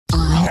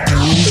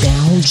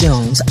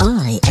ValJones.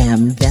 I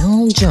am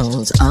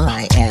ValJones.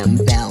 I am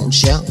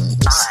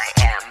ValJones. I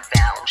am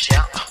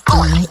ValJones.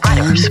 I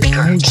am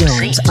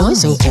ValJones.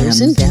 Also am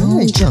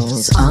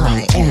ValJones.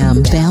 I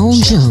am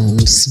ValJonesDaO.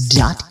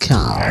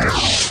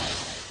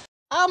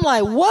 I'm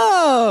like,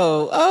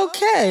 whoa,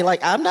 okay.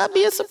 Like, I'm not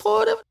being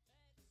supportive.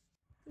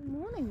 Good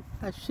morning.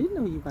 I should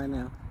know you by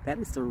now. That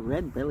is the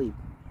red-bellied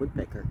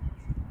woodpecker.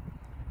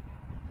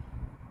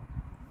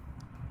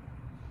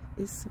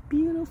 It's a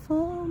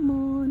beautiful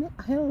morning.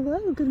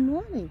 Hello, good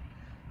morning.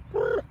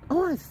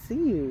 Oh, I see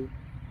you.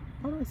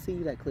 How do I see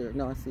you that clear?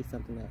 No, I see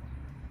something else.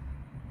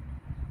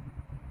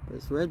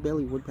 It's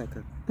red-bellied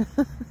woodpecker.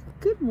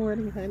 Good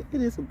morning, honey.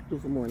 It is a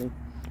beautiful morning.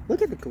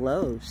 Look at the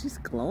glow. She's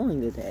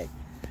glowing today.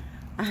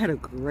 I had a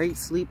great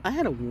sleep. I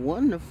had a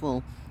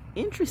wonderful,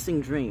 interesting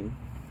dream.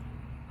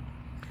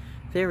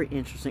 Very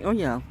interesting. Oh,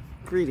 yeah.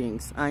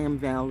 Greetings. I am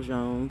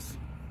ValJones.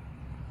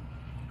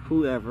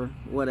 Whoever,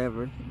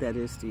 whatever that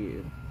is to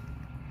you.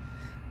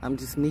 I'm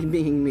just me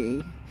being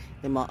me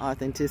and my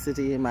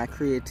authenticity and my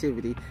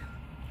creativity.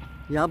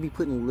 Y'all be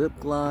putting lip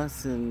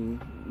gloss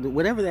and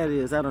whatever that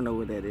is. I don't know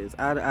what that is.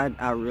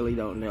 I really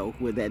don't know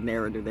what that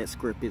narrative, that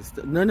script is.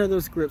 None of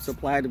those scripts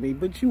apply to me,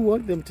 but you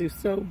want them to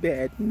so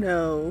bad.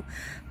 No.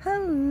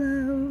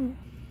 Hello.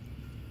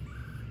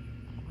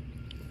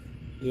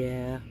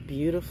 Yeah,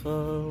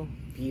 beautiful,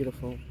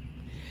 beautiful.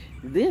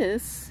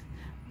 This,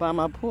 by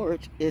my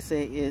porch,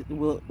 it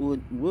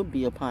will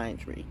be a pine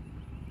tree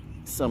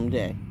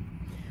someday.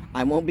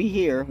 I won't be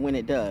here when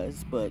it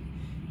does, but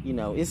you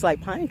know, it's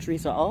like pine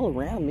trees are all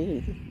around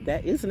me.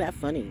 Isn't that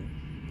funny?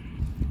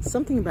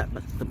 Something about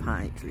the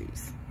pine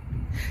trees.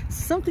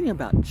 Something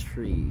about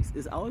trees.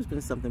 It's always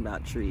been something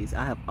about trees.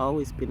 I have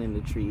always been in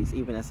the trees,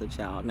 even as a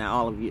child. Now,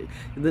 all of you,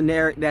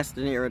 that's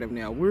the narrative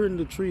now. We're in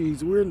the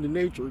trees. We're in the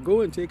nature.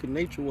 Go and take a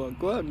nature walk.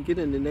 Go out and get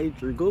into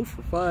nature. Go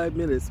for 5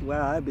 minutes.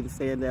 Wow, I've been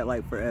saying that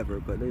like forever,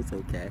 but it's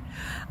okay.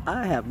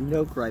 I have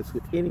no gripes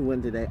with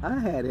anyone today. I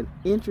had an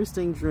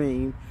interesting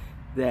dream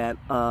that,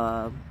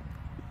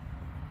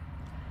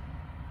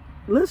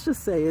 let's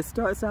just say it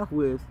starts off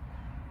with,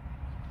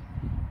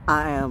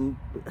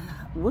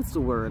 what's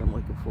the word I'm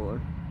looking for?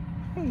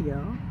 Hey,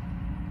 y'all.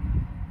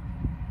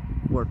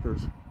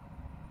 Workers.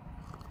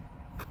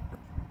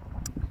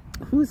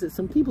 Who is it?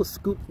 Some people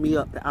scooped me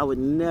up that I would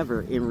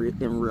never in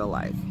real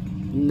life.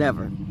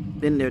 Never.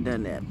 Been there,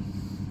 done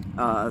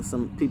that.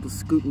 Some people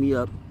scooped me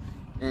up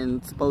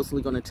and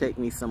supposedly going to take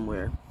me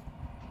somewhere.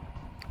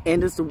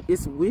 And it's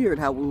weird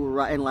how we were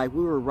riding, like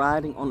we were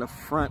riding on the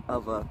front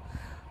of a,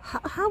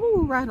 how we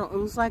were riding on, it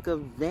was like a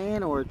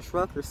van or a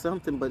truck or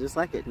something, but it's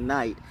like at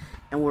night,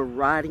 and we're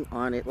riding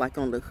on it, like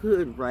on the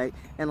hood, right?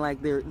 And like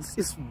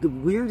it's the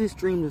weirdest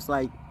dream. It's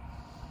like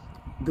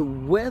the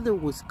weather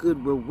was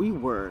good where we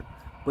were,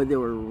 but there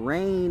were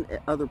rain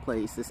at other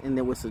places, and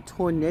there was a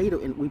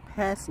tornado, and we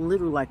passed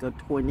literally like a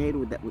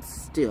tornado that was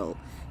still.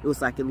 It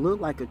was like, it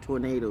looked like a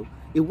tornado.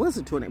 It was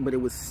a tornado, but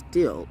it was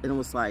still, and it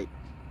was like,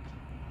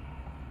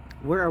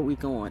 where are we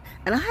going?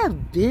 And I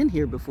have been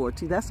here before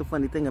too. That's the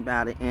funny thing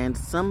about it. And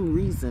for some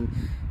reason,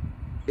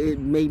 it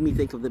made me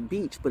think of the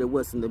beach, but it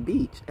wasn't the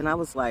beach. And I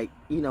was like,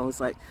 you know,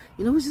 it's like,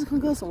 you know, we're just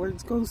gonna go somewhere.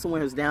 Let's go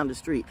somewhere. It's down the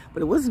street,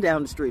 but it wasn't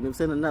down the street. It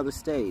was in another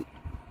state.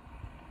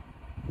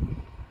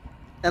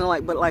 And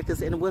like, but like I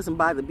said, and it wasn't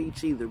by the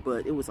beach either.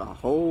 But it was a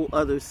whole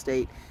other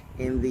state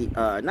in the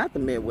not the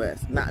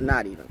Midwest,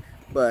 not even,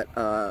 but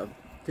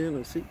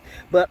Tennessee.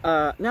 But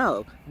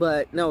no,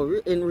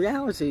 in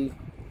reality.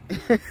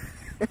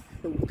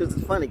 Because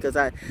it's funny, because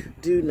I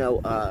do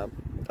know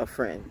a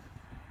friend,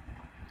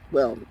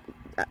 well,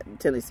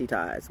 Tennessee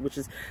ties, which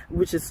is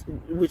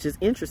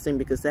interesting,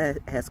 because that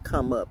has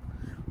come up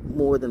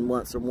more than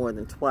once or more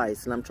than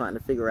twice, and I'm trying to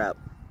figure out,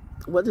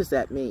 what does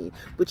that mean?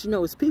 But you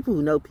know, it's people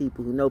who know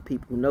people who know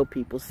people who know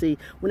people. See,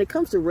 when it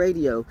comes to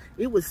radio,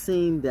 it would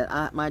seem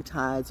that my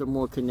ties are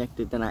more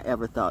connected than I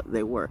ever thought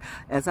they were.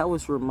 As I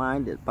was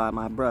reminded by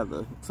my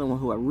brother, someone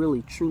who I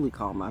really truly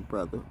call my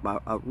brother,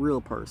 a real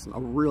person,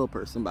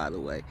 by the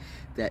way,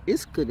 that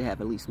it's good to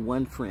have at least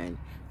one friend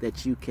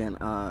that you can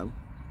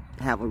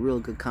have a real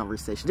good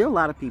conversation. There are a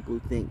lot of people who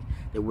think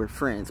that we're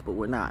friends, but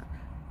we're not.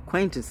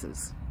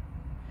 Acquaintances.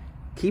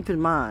 Keep in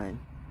mind,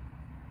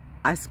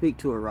 I speak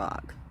to a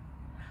rock.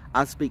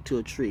 I speak to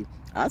a tree.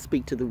 I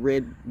speak to the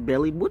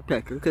red-bellied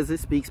woodpecker because it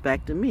speaks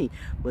back to me.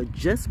 But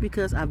just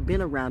because I've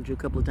been around you a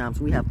couple of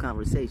times, we have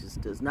conversations,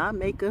 does not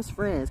make us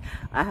friends.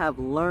 I have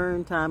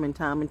learned time and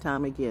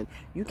time again,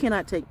 you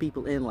cannot take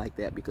people in like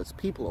that, because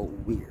people are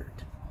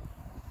weird.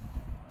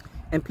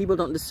 And people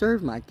don't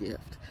deserve my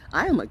gift.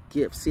 I am a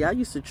gift. See, I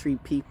used to treat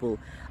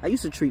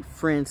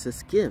friends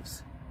as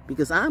gifts,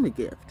 because I'm a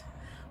gift.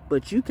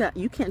 But you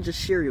can't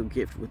just share your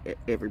gift with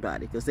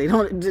everybody, because they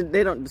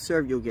don't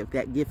deserve your gift.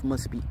 That gift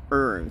must be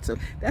earned. So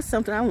that's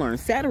something I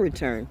learned. Saturn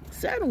return.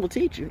 Saturn will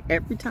teach you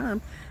every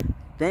time.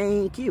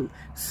 Thank you.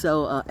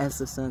 So as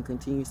the sun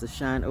continues to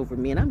shine over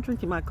me, and I'm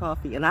drinking my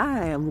coffee, and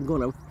I am going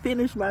to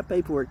finish my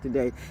paperwork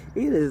today.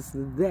 It is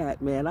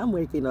that, man. I'm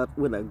waking up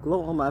with a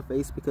glow on my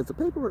face because the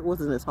paperwork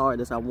wasn't as hard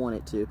as I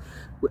wanted to,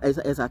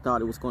 as I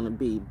thought it was going to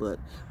be. But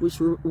which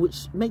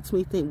makes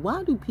me think,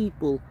 why do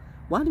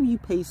you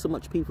pay so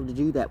much people to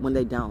do that when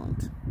they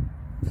don't?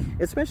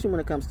 Especially when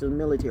it comes to the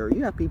military.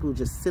 You have people who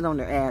just sit on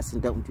their ass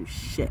and don't do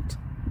shit.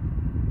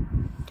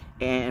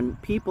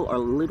 And people are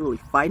literally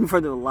fighting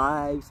for their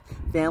lives.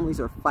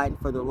 Families are fighting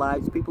for their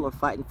lives. People are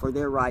fighting for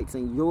their rights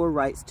and your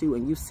rights too.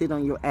 And you sit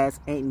on your ass,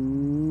 ain't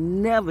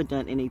never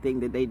done anything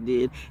that they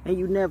did. And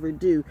you never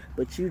do.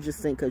 But you just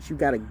think because you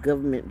got a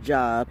government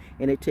job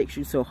and it takes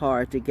you so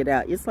hard to get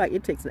out. It's like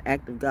it takes an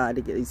act of God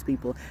to get these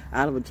people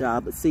out of a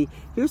job. But see,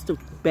 here's the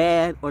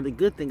bad or the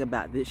good thing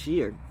about this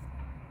year.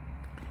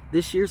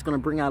 This year's going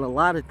to bring out a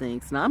lot of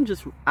things. Now, I'm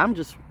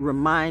just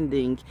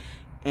reminding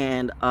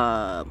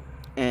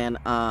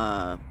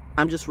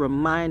I'm just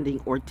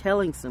reminding or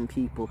telling some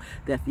people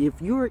that if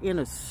you're in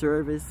a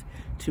service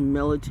to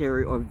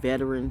military or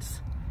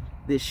veterans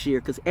this year,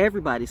 because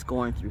everybody's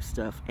going through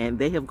stuff and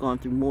they have gone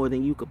through more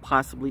than you could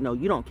possibly know.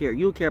 You don't care.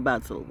 You care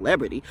about a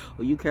celebrity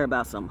or you care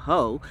about some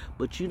hoe,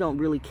 but you don't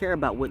really care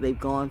about what they've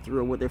gone through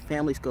or what their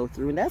families go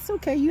through. And that's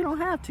okay. You don't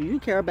have to. You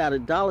care about a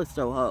dollar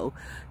store hoe,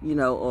 you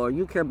know, or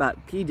you care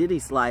about P.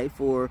 Diddy's life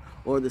or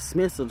the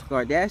Smiths or the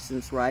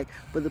Kardashians, right?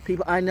 But the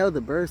people, I know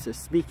the birds are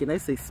speaking. They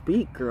say,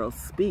 speak, girl,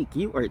 speak.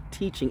 You are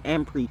teaching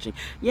and preaching.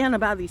 Yeah, and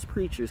about these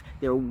preachers,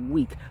 they're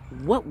weak.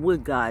 What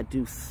would God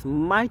do?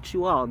 Smite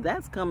you all.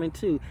 That's coming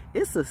too.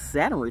 It's a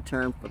Saturn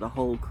return for the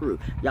whole crew.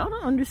 Y'all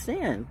don't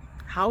understand.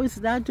 How is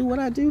it I do what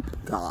I do?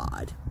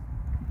 God.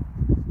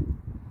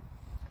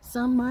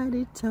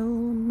 Somebody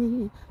told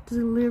me to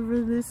deliver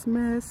this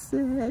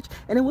message.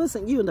 And it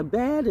wasn't you. And the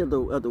bad or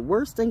the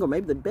worst thing, or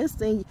maybe the best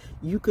thing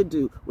you could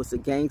do was to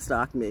gang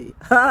stalk me.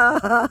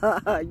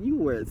 You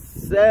were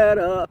set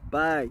up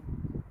by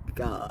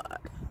God.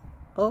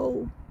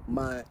 Oh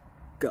my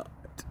God.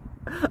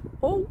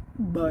 Oh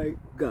my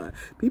God.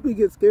 People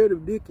get scared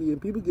of Nicki,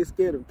 and people get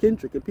scared of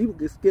Kendrick, and people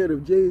get scared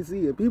of Jay-Z,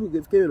 and people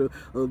get scared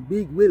of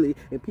Big Willie,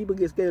 and people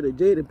get scared of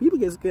Jade, and people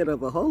get scared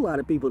of a whole lot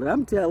of people. And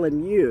I'm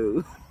telling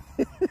you,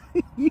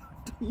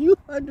 you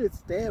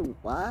understand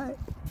why?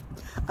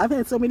 I've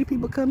had so many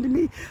people come to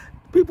me.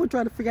 People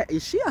try to figure out,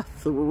 is she a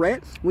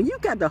threat? When you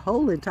got the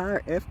whole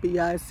entire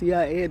FBI,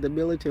 CIA, and the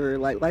military,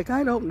 like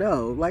I don't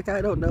know.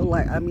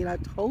 I mean, I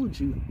told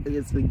you,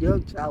 as a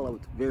young child, I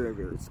was very,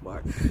 very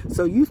smart.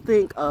 So you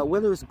think,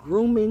 whether it's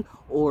grooming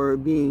or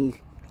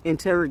being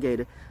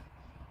interrogated,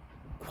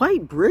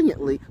 quite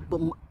brilliantly,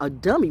 but a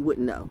dummy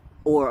wouldn't know.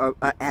 Or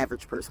an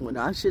average person would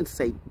know. I shouldn't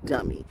say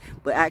dummy,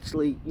 but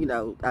actually, you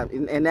know,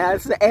 and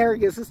that's the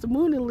arrogance. It's the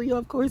moon in Leo,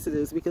 of course it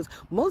is, because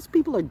most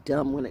people are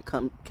dumb when it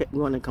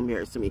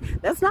compares to me.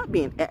 That's not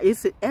being.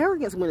 It's an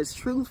arrogance when it's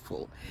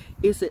truthful.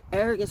 It's an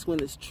arrogance when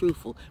it's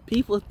truthful.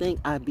 People think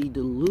I be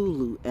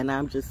delulu and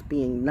I'm just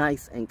being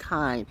nice and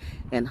kind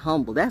and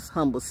humble. That's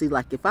humble. See,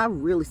 like if I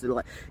really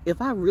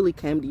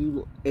came to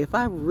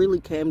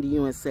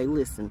you and say,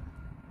 listen,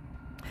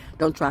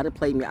 don't try to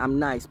play me. I'm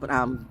nice, but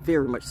I'm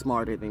very much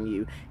smarter than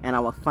you. And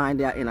I will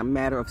find out in a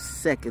matter of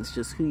seconds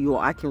just who you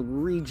are. I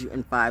can read you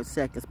in 5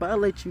 seconds, but I'll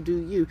let you do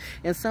you.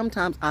 And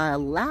sometimes I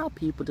allow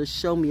people to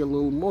show me a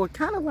little more,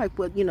 kind of like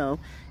what, you know,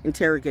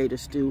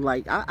 interrogators do.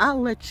 Like, I'll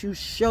let you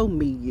show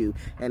me you.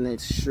 And then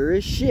sure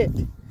as shit,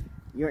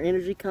 your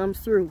energy comes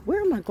through.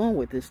 Where am I going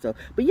with this stuff?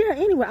 But yeah,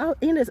 anyway, I'll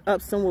end this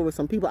up somewhere with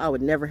some people I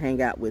would never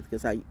hang out with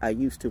because I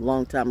used to a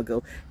long time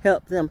ago.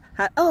 Help them.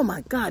 Oh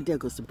my God, there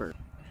goes the bird.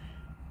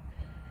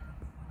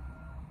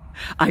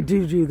 I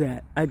do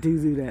that. I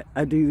do that.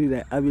 I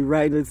be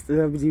writing this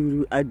stuff.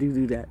 I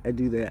do that.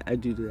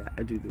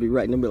 Be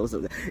right in the middle of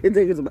something.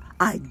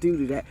 I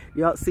do that.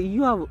 Y'all see,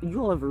 you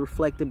all have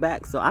reflected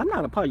back. So I'm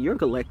not a part of your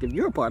collective.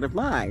 You're a part of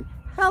mine.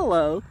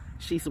 Hello.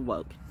 She's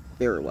awoke.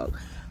 Very woke.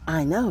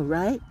 I know,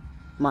 right?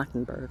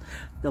 Mockingbird.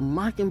 The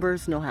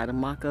mockingbirds know how to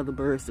mock other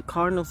birds. The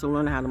cardinals are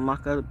learning how to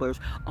mock other birds.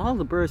 All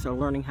the birds are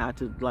learning how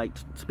to, like,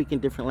 speak in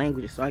different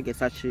languages. So I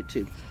guess I should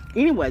too.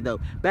 Anyway, though,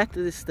 back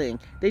to this thing.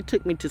 They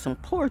took me to some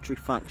poetry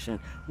function,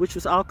 which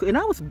was all cool. And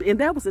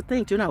that was the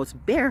thing too. And I was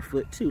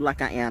barefoot too,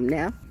 like I am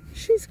now.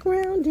 She's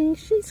grounding.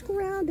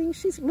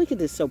 Look at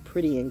this, so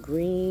pretty and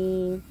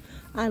green.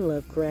 I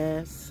love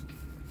grass.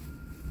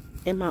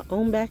 In my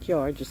own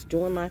backyard, just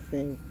doing my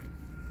thing.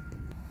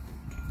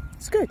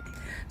 It's good.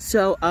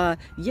 So,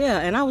 yeah,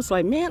 and I was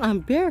like, man,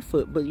 I'm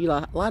barefoot. But, you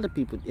know, a lot of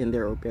people in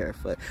there are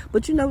barefoot.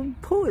 But, you know,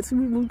 poets,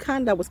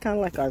 that was kind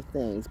of like our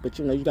things. But,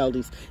 you know, you got all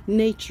these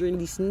nature and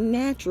these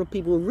natural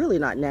people who are really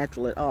not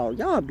natural at all.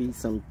 Y'all be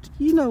some,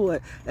 you know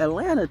what,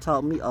 Atlanta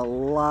taught me a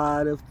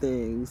lot of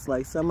things.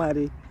 Like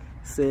somebody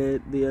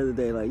said the other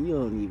day, like, you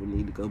don't even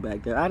need to go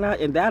back there.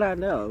 And that I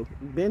know.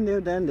 Been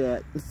there, done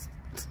that.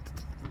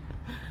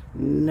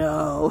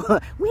 No.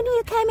 When are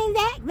you coming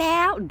back,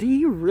 Val? Do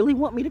you really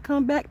want me to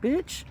come back,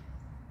 bitch?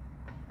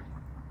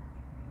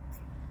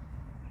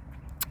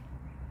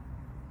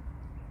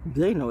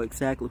 They know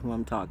exactly who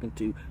I'm talking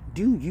to.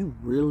 Do you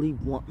really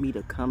want me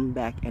to come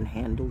back and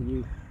handle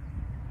you?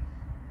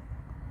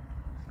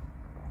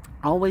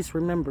 Always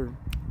remember,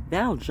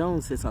 Val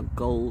Jones is a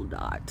gold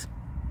dot.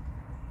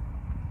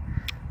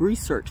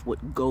 Research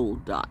what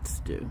gold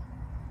dots do.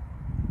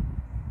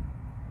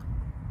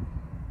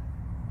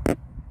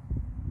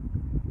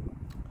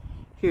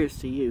 Here's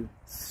to you,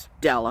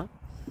 Stella.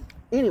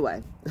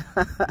 Anyway,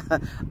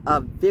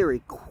 a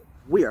very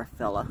queer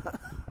fella.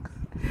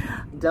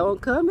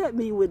 Don't come at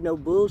me with no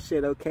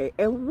bullshit, okay?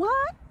 And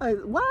why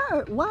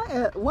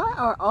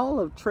are all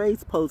of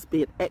Trey's posts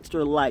being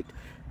extra liked,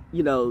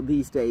 you know,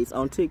 these days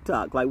on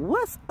TikTok? Like,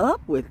 what's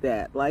up with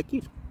that? Like,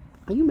 you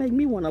make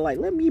me want to, like,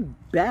 let me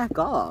back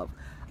off.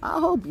 I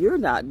hope you're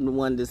not the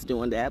one that's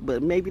doing that,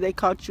 but maybe they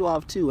caught you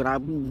off too, and I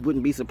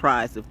wouldn't be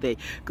surprised if they,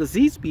 because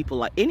these people,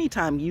 like,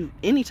 anytime you've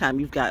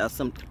got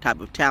some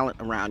type of talent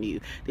around you,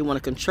 they want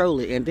to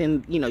control it, and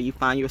then, you know, you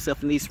find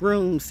yourself in these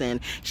rooms and,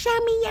 show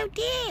me your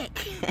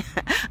dick.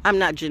 I'm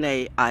not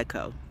Janae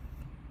Aiko.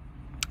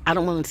 I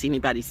don't want to see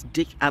anybody's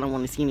dick, I don't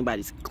want to see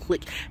anybody's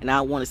click, and I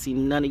don't want to see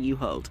none of you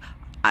hoes.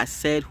 I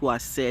said who I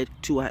said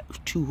to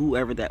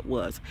whoever that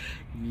was.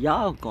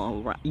 Y'all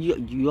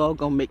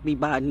gonna make me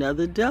buy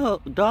another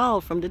doll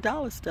from the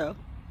dollar store.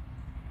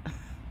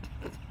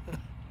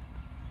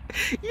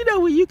 You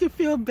know, when you can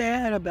feel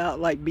bad about,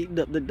 like, beating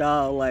up the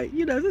doll, like,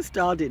 you know, this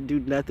doll didn't do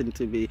nothing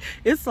to me.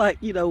 It's like,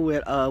 you know,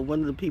 when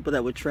one of the people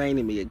that were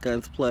training me at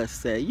Guns Plus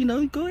said, you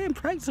know, go ahead and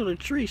practice on a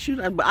tree, shoot,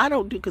 but I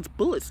don't do, because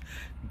bullets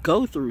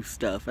go through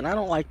stuff, and I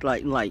don't like,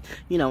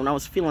 you know, when I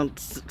was feeling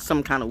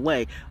some kind of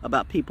way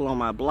about people on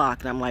my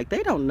block, and I'm like,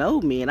 they don't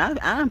know me, and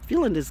I'm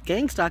feeling this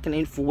gang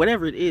stalking for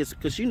whatever it is,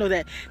 because, you know,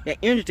 that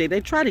energy, they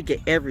try to get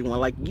everyone,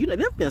 like, you know,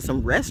 there've been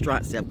some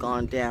restaurants that have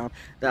gone down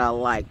that I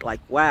like,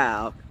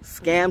 wow,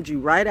 scammed you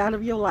right out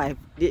of your life,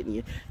 didn't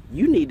you?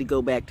 You need to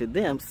go back to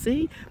them.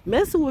 See,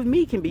 messing with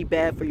me can be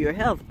bad for your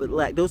health, but,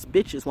 like, those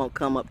bitches won't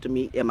come up to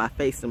me in my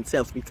face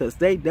themselves, because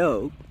they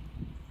know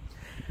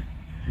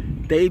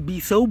they be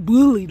so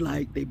bullied,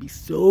 like, they be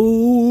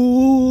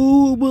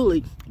so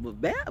bullied.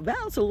 But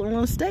Val's a little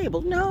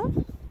unstable.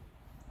 No,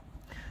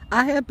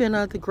 I have been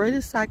the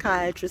greatest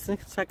psychiatrist and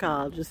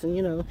psychologist, and,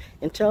 you know,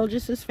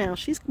 intelligence is found.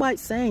 She's quite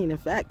sane. In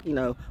fact, you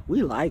know,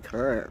 we like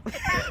her.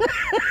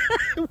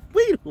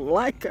 We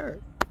like her.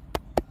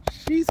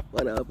 She's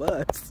one of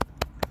us.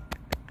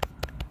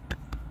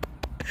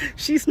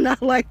 She's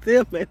not like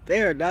them, and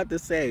they're not the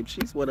same.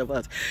 She's one of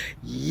us.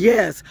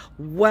 Yes.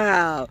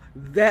 Wow.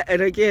 That,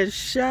 and again,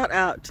 shout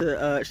out to the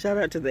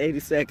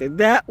 82nd.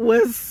 That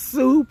was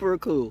super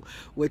cool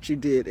what you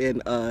did in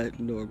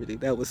Normandy.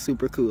 That was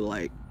super cool.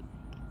 Like,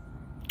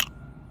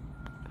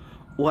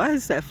 why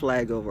is that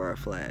flag over our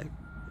flag?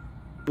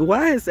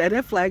 Why is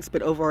that flag's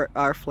been over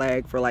our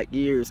flag for, like,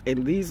 years,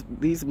 and these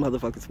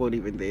motherfuckers weren't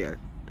even there?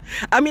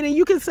 I mean, and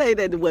you can say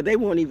that, well, they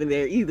weren't even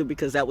there either,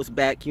 because that was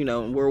back, you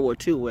know, in World War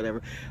II,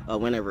 whatever,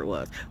 whenever it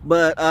was.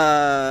 But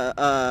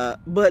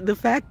the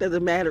fact of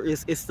the matter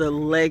is, it's the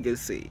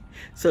legacy.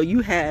 So you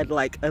had,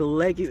 like, a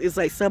legacy. It's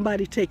like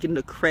somebody taking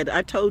the credit.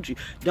 I told you,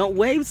 don't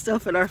wave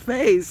stuff in our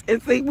face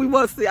and think we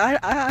want to see.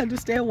 I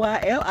understand why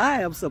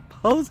I am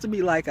supposed to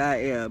be like I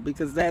am,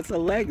 because that's a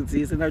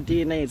legacy. It's in our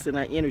DNA. It's in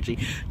our energy.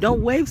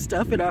 Don't wave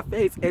stuff in our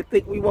face and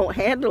think we won't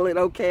handle it.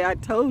 Okay, I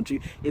told you.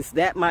 Is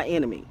that my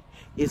enemy?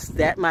 Is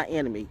that my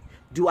enemy?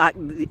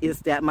 Is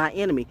that my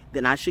enemy?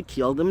 Then I should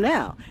kill them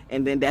now.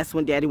 And then that's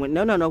when Daddy went,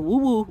 no, woo,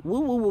 woo, woo,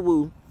 woo, woo,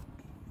 woo.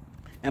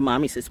 And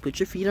Mommy says, put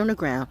your feet on the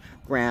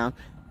ground.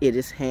 It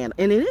is handled.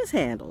 And it is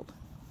handled.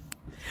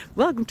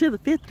 Welcome to the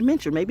 5th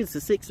dimension. Maybe it's the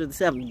 6th or the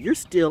 7th. You're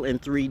still in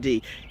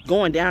 3D,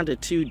 going down to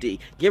 2D,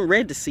 getting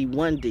ready to see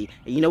 1D.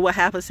 And you know what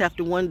happens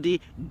after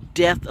 1D?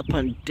 Death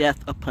upon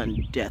death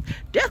upon death.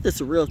 Death is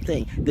a real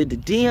thing. Did the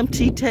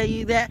DMT tell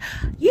you that?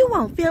 You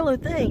won't feel a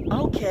thing.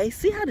 Okay,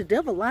 see how the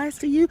devil lies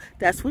to you?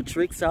 That's what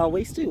tricks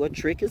always do. A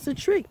trick is a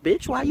trick,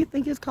 bitch. Why you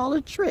think it's called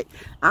a trick?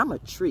 I'm a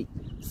treat.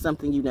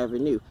 Something you never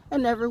knew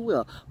and never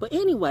will. But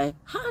anyway,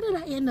 how did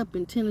I end up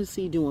in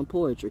Tennessee doing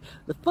poetry?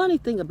 The funny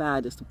thing about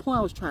it is, the point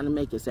I was trying to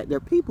make is that there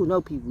are people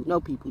know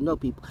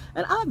people.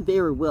 And I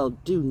very well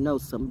do know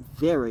some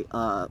very,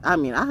 I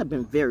mean, I have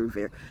been very,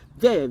 very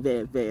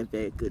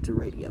good to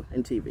radio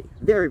and TV.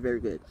 Very, very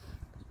good.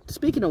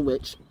 Speaking of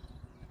which,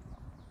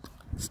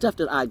 stuff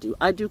that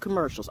I do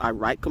commercials. I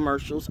write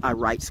commercials. I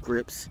write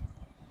scripts.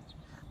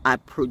 I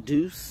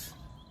produce.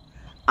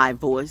 I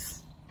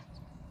voice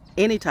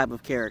any type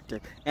of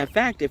character. In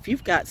fact, if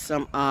you've got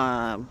some,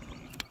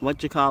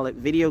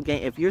 video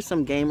game, if you're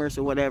some gamers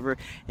or whatever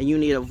and you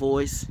need a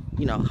voice,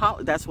 you know,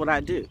 that's what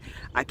I do.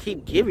 I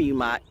keep giving you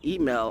my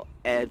email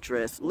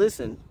address.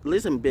 Listen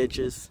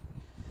bitches.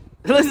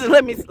 Listen,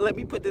 let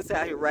me put this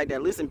out here right now.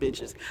 Listen,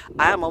 bitches,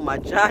 I am on my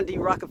John D.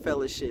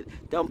 Rockefeller shit.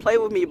 Don't play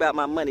with me about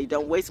my money.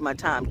 Don't waste my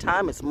time.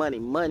 Time is money.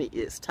 Money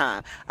is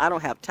time. I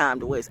don't have time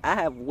to waste. I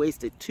have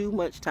wasted too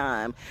much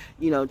time,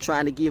 you know,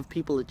 trying to give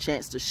people a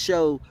chance to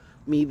show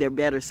me their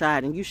better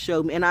side, and you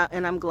showed me, and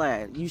I'm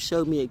glad you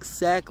showed me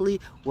exactly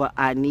what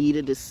I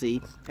needed to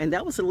see, and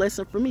that was a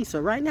lesson for me. So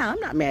right now I'm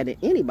not mad at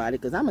anybody,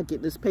 because I'm gonna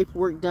get this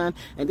paperwork done,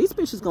 and these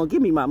bitches gonna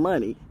give me my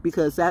money,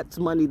 because that's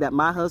money that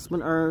my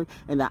husband earned,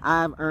 and that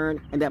I've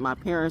earned, and that my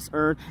parents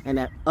earned, and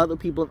that other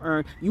people have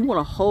earned. You want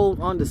to hold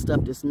on to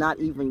stuff that's not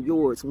even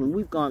yours. When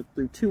we've gone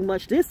through too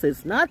much, this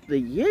is not the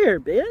year,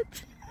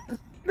 bitch.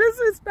 This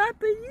is not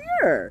the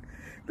year.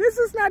 This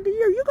is not the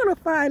year. You're going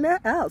to find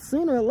that out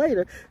sooner or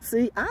later.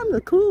 See, I'm the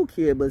cool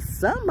kid, but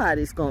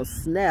somebody's going to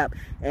snap.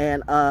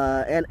 And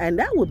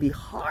that would be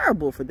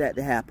horrible for that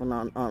to happen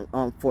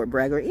on Fort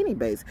Bragg or any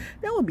base.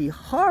 That would be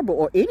horrible.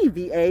 Or any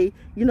VA,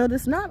 you know,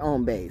 that's not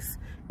on base.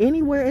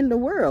 Anywhere in the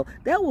world.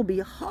 That would be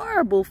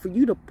horrible for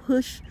you to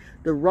push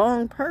the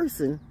wrong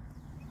person.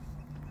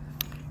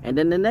 And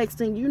then the next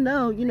thing you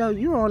know,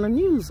 you're on the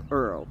news,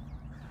 Earl.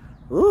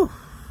 Ooh.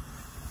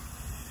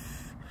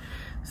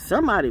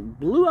 Somebody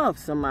blew off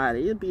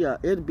somebody. It'd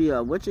be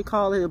a what you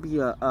call it? It'd be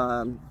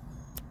a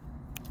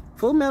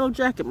Full Metal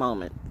Jacket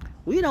moment.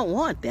 We don't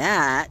want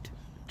that.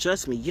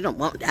 Trust me, you don't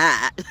want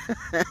that.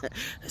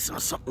 It's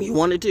not something you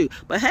want to do.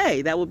 But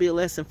hey, that would be a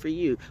lesson for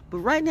you. But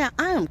right now,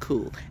 I am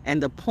cool.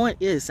 And the point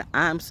is,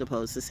 I'm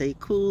supposed to say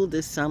cool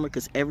this summer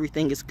because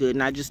everything is good.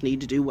 And I just need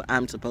to do what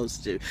I'm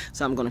supposed to do.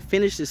 So I'm going to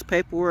finish this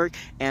paperwork.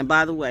 And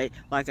by the way,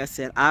 like I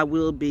said, I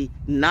will be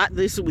not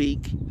this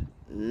week,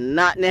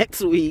 not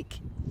next week.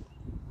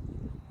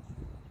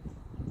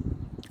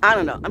 I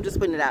don't know. I'm just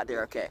putting it out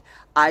there, okay?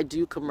 I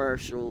do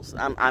commercials.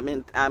 I'm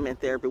in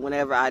therapy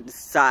whenever I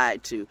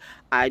decide to.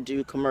 I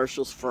do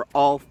commercials for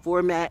all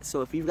formats.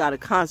 So if you've got a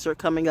concert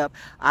coming up,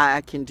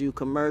 I can do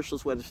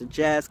commercials, whether it's a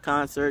jazz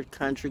concert,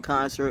 country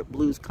concert,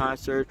 blues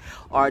concert,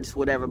 artist,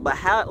 whatever. But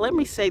let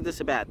me say this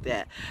about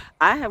that.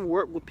 I have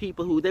worked with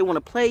people who they want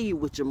to play you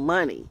with your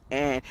money.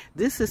 And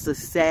this is the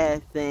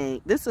sad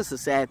thing. This is the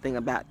sad thing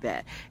about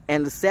that.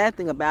 And the sad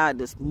thing about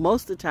it is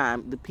most of the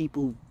time, the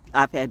people who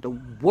I've had the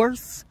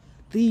worst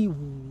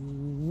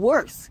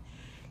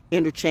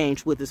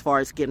interchange with as far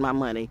as getting my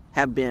money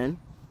have been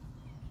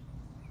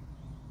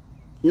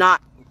not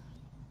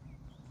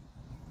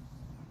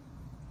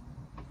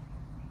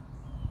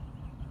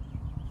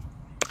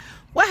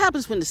what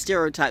happens when the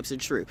stereotypes are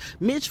true.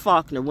 Mitch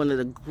Faulkner, one of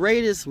the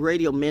greatest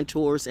radio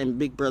mentors and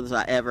big brothers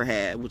I ever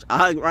had, which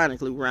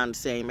ironically we're around the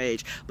same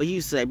age, but he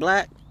used to say,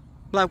 black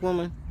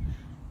woman,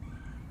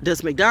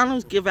 does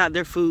McDonald's give out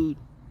their food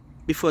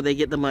before they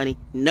get the money?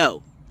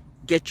 No.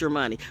 Get your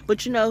money.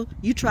 But you know,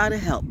 you try to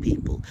help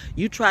people.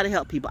 You try to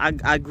help people.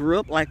 I grew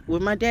up like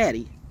with my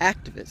daddy,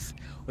 activist,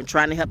 and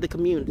trying to help the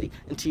community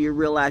until you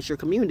realize your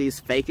community is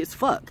fake as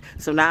fuck.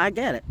 So now I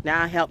get it.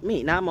 Now I help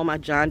me. Now I'm on my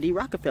John D.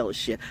 Rockefeller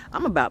shit.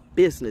 I'm about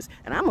business,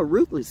 and I'm a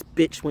ruthless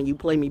bitch when you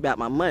play me about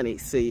my money.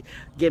 See,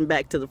 getting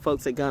back to the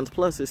folks at Guns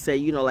Plus who say,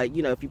 you know, like,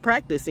 you know, if you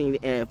practice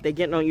and if they're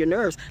getting on your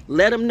nerves,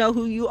 let them know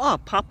who you are.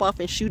 Pop off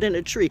and shoot in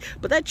a tree.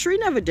 But that tree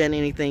never done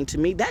anything to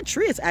me. That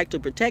tree is actually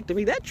protecting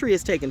me. That tree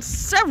has taken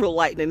several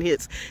lightning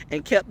hits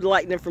and kept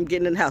lightning from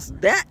getting in the house.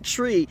 That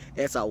tree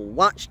is a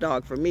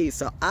watchdog for me.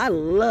 So I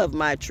love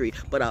my tree.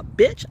 But a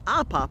bitch,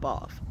 I'll pop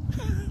off.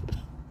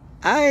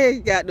 I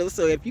ain't got no,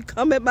 so if you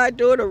come at my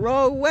door the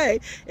wrong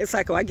way, it's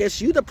like, oh, I guess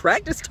you the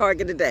practice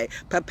target today.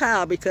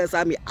 Pow, because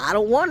I mean, I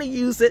don't want to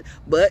use it,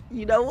 but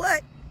you know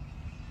what?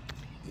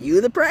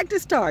 You the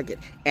practice target.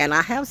 And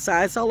I have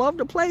signs all over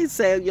the place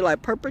saying, you're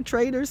like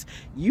perpetrators,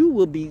 you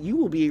will be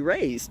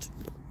erased.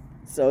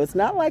 So it's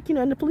not like, you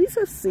know, and the police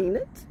have seen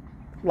it.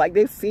 Like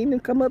they've seen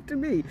them come up to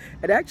me.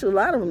 And actually a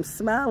lot of them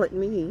smile at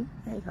me.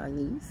 Hey,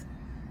 honeys.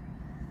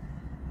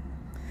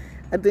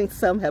 I think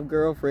some have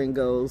girlfriend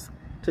goals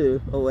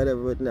too, or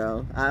whatever, but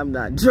no, I'm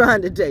not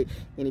trying to date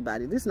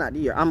anybody. This is not the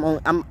year. I'm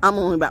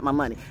only about my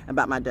money,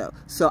 about my dough.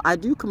 So I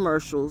do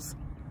commercials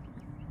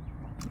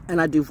and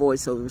I do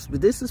voiceovers,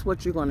 but this is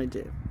what you're going to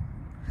do.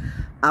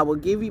 I will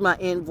give you my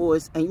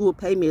invoice and you will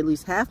pay me at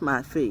least half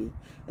my fee.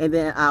 And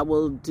then I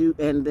will do,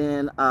 and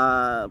then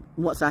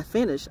once I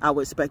finish, I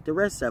will expect the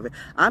rest of it.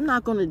 I'm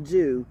not going to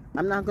keep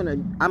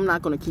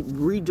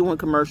redoing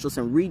commercials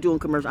and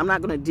redoing commercials. I'm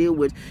not going to deal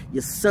with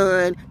your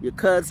son, your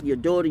cousin, your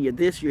daughter, your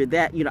this, your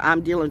that. You know,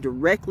 I'm dealing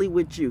directly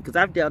with you because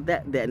I've dealt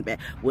that and that.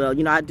 Well,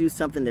 you know, I do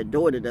something the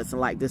daughter doesn't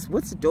like. This,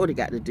 what's the daughter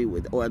got to do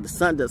with it? Or the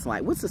son doesn't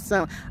like. What's the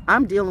son?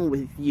 I'm dealing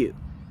with you.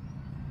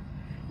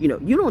 You know,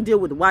 you don't deal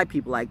with the white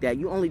people like that.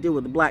 You only deal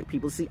with the black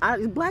people. See,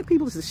 black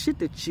people is the shit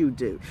that you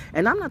do.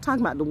 And I'm not talking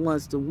about the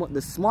ones,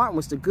 the smart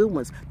ones, the good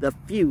ones, the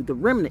few. The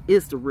remnant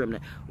is the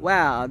remnant.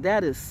 Wow,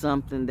 that is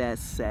something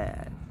that's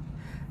sad.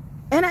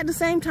 And at the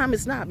same time,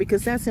 it's not,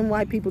 because that's in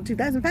white people too.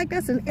 In fact,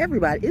 that's in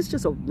everybody. It's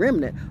just a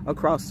remnant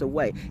across the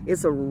way.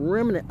 It's a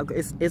remnant.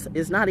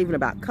 It's not even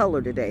about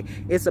color today.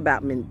 It's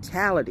about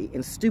mentality.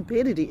 And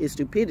stupidity is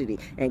stupidity.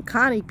 And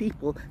carny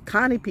people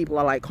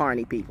are like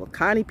carny people.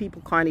 Carny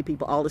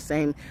people, all the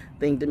same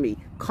thing to me.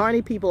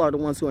 Carny people are the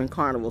ones who are in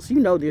carnivals. You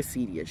know they're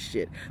seedy as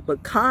shit.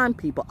 But con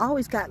people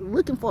always got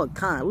looking for a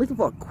con, looking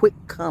for a quick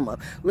come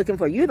up, looking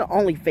for, you're the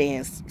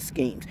OnlyFans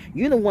schemes.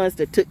 You're the ones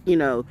that took, you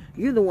know,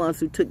 you're the ones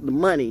who took the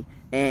money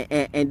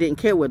and didn't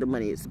care where the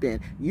money is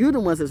spent. You're the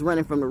ones that's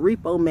running from the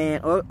repo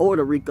man or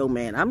the Rico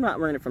man. I'm not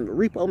running from the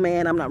repo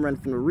man. I'm not running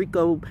from the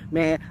Rico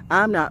man.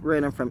 I'm not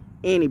running from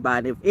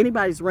anybody. If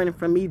anybody's running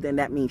from me, then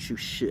that means you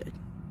should.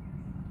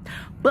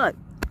 But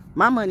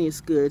my money is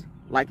good,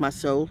 like my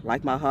soul,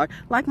 like my heart,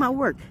 like my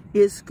work.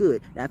 It's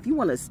good. Now, if you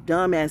want a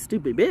dumbass,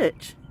 stupid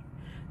bitch,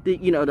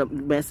 you know, to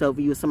mess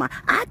over you with somebody,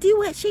 I do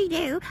what she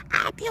do,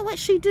 I do what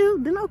she do,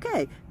 then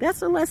okay,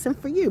 that's a lesson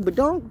for you. But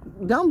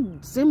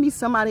don't send me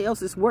somebody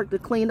else's work to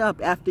clean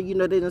up after, you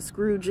know, they done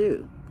screwed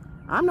you.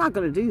 I'm not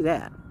going to do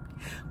that.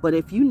 But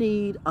if you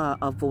need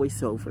a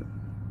voiceover,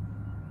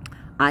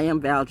 I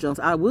am Val Jones.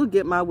 I will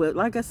get my web,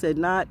 like I said,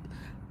 not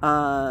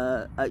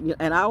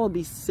and I will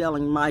be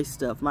selling my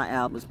stuff, my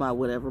albums, my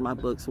whatever, my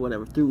books,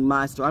 whatever, through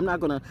my store. I'm not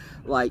gonna,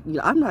 like, you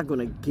know, I'm not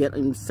gonna get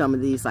in some of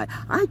these, like,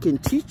 I can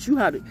teach you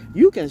how to,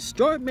 you can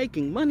start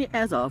making money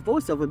as a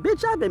voiceover.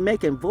 Bitch, I've been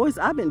making voice,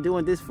 I've been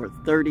doing this for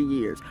 30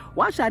 years.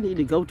 Why should I need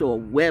to go to a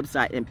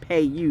website and pay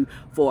you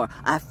for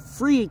a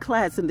free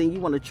class and then you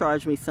want to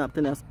charge me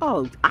something else?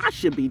 Oh, I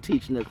should be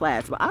teaching the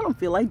class, but I don't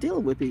feel like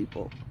dealing with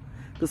people,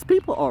 because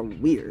people are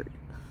weird.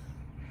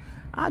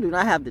 I do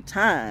not have the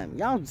time.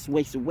 Y'all just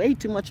wasted way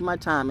too much of my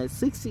time. At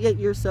 68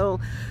 years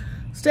old,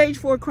 stage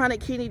 4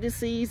 chronic kidney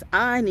disease,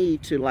 I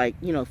need to, like,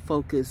 you know,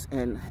 focus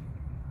and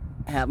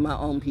have my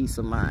own peace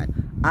of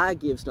mind. I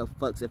give no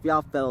fucks. If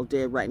y'all fell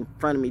dead right in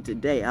front of me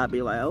today, I'd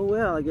be like, oh,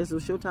 well, I guess it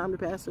was your time to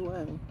pass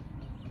away.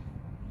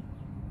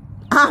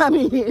 I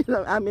mean,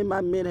 I'm in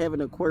my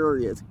midheaven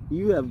Aquarius.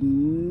 You have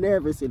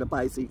never seen a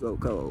Pisces go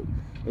cold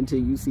until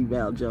you see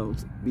Val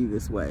Jones be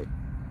this way.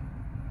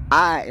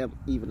 I am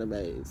even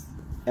amazed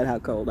at how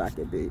cold I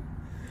can be.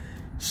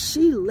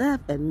 She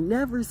left and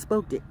never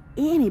spoke to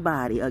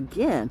anybody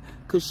again.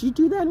 Could she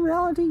do that in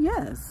reality?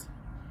 Yes.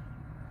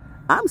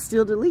 I'm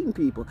still deleting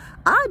people.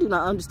 I do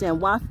not understand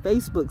why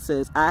Facebook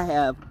says I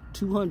have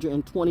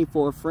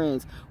 224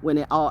 friends when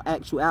in all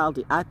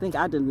actuality, I think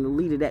I done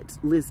deleted that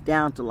list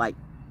down to like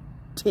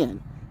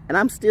 10. And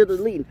I'm still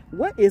deleting.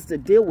 What is the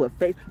deal with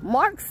Facebook?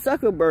 Mark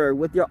Zuckerberg,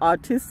 with your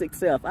autistic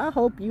self. I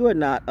hope you are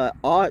not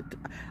I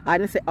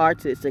didn't say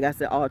artistic, I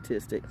said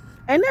autistic.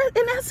 And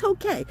that's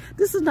okay.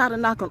 This is not a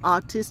knock on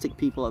autistic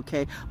people,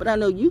 okay? But I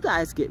know you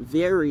guys get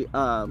very,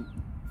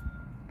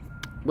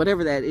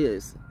 whatever that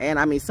is. And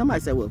I mean, somebody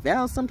said, well,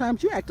 Val,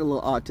 sometimes you act a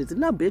little autistic.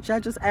 No, bitch, I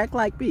just act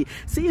like me.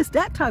 See, it's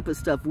that type of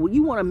stuff where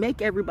you want to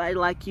make everybody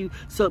like you,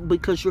 so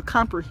because your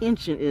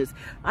comprehension is,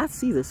 I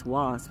see this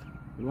wasp.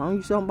 As long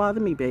as you don't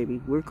bother me,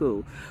 baby, we're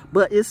cool.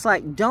 But it's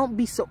like, don't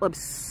be so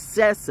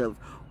obsessive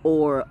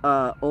or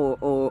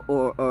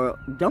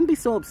don't be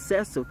so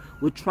obsessive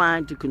with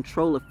trying to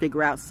control or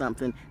figure out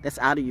something that's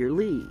out of your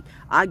league.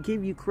 I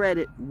give you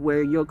credit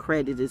where your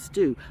credit is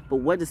due, but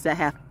what does that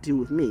have to do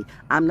with me?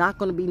 I'm not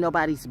going to be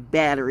nobody's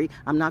battery.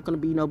 I'm not going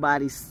to be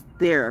nobody's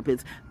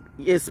therapist,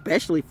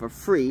 especially for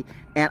free.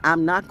 And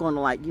I'm not going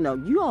to, like, you know,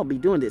 you all be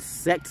doing this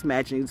sex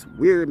magic, this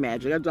weird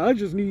magic. I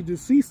just need to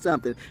see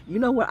something. You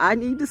know what I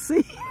need to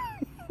see?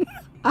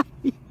 I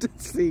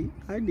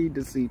need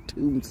to see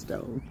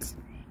tombstones.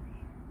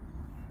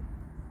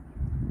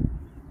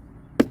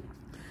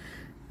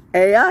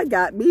 AI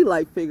got me,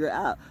 like, figure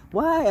out,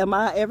 why am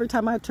I, every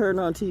time I turn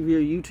on TV or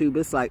YouTube,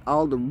 it's like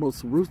all the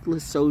most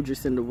ruthless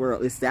soldiers in the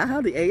world. Is that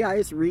how the AI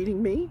is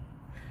reading me?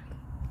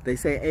 They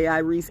say AI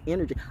reads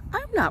energy.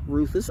 I'm not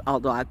ruthless,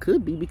 although I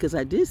could be, because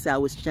I did say I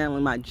was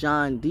channeling my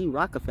John D.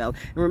 Rockefeller.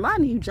 And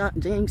reminding you,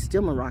 James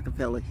Stillman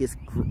Rockefeller, his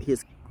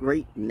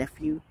great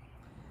nephew.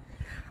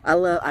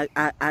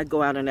 I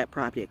go out on that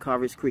property at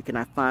Carver's Creek and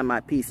I find my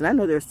peace. And I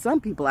know there's some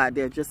people out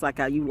there, just like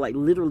how you, like,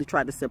 literally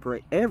try to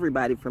separate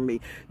everybody from me.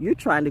 You're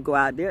trying to go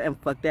out there and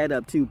fuck that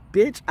up too.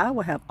 Bitch, I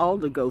will have all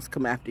the ghosts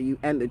come after you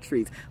and the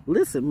trees.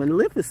 Listen,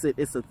 Maleficent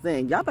is a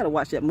thing. Y'all better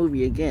watch that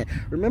movie again.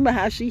 Remember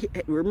how she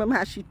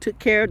took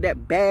care of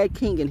that bad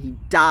king and he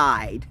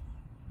died?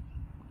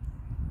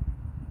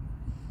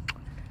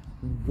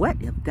 What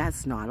if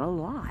that's not a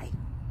lie?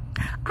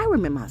 I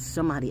remember how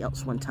somebody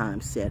else one time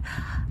said,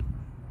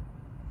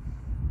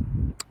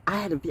 I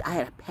had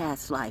a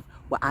past life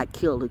where I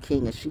killed a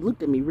king, and she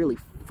looked at me really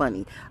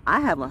funny. I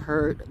haven't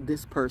heard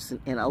this person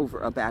in over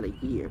about a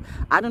year.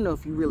 I don't know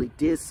if you really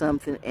did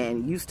something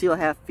and you still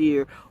have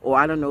fear, or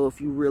I don't know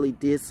if you really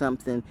did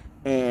something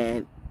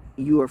and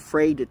you're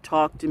afraid to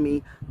talk to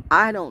me.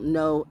 I don't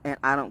know, and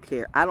I don't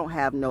care. I don't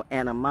have no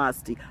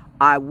animosity.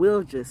 I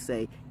will just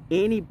say,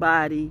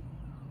 anybody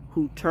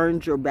who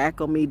turned your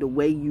back on me the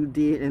way you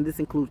did, and this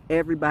includes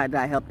everybody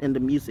that I helped in the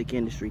music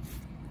industry,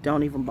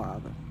 don't even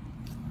bother.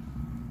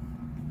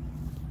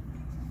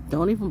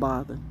 Don't even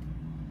bother.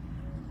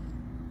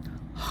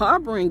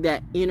 Harboring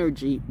that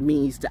energy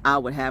means that I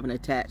would have an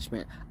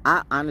attachment.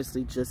 I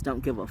honestly just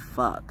don't give a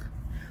fuck.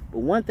 But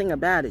one thing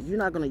about it, you're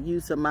not going to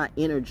use up my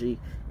energy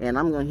and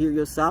I'm going to hear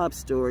your sob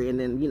story and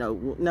then, you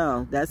know,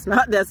 no, that's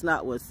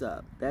not what's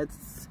up.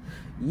 That's,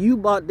 you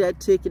bought that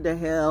ticket to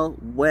hell.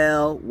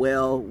 Well.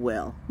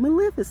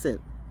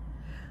 Maleficent.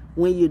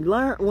 When you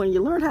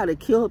learn how to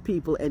kill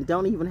people and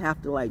don't even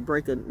have to, like,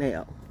 break a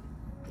nail.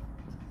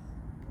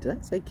 Did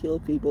I say kill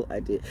people? I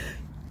did.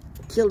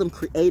 Kill them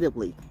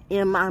creatively.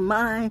 In my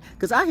mind,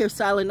 because I hear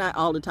Silent Night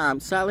all the time.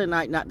 Silent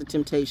Night, not the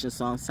Temptation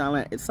song.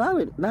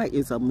 Silent Night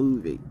is a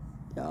movie.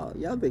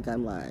 Y'all think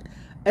I'm lying.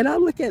 And I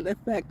look at the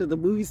fact of the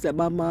movies that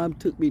my mom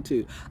took me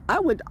to. I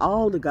went to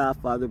all the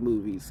Godfather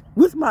movies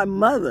with my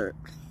mother.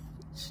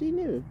 She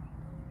knew.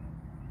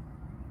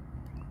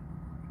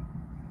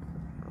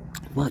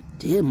 What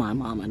did my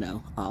mama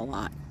know? A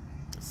lot.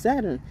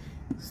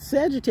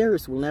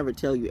 Sagittarius will never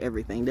tell you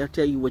everything. They'll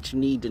tell you what you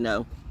need to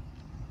know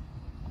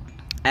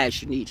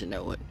as you need to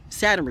know it.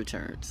 Saturn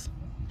returns.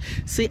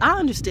 See, I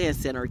understand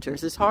Saturn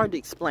returns. It's hard to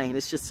explain.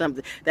 It's just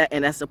something that,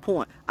 and that's the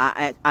point.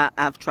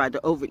 I've tried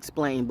to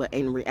over-explain, but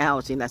in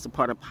reality, and that's a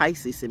part of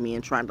Pisces in me,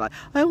 and trying to like,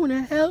 I want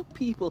to help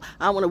people.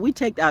 We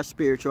take our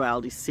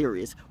spirituality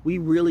serious. We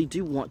really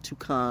do want to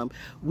come.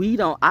 We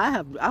don't.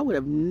 I would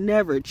have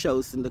never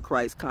chosen the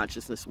Christ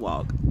consciousness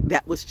walk.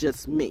 That was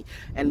just me.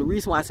 And the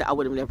reason why I said I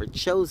would have never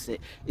chosen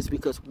it is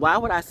because why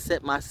would I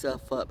set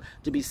myself up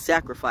to be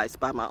sacrificed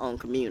by my own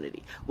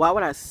community? Why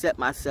would I set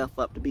myself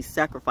up to be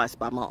sacrificed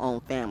by my own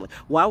family?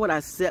 Why would I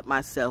set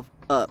myself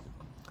up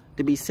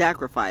to be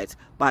sacrificed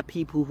by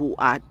people who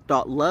I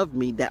thought loved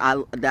me, that I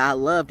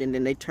loved, and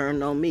then they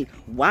turned on me?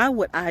 Why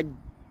would I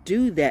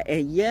do that?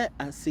 And yet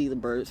I see the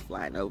birds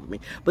flying over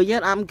me, but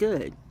yet I'm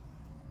good.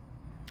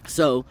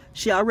 So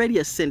she already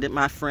ascended,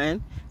 my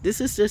friend. This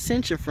is the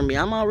ascension for me.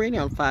 I'm already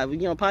on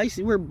 5.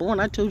 Pisces, we're born.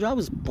 I told you I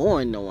was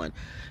born knowing,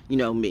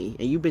 me.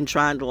 And you've been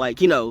trying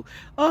to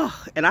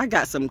and I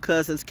got some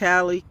cousins,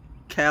 Callie,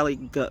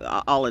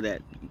 all of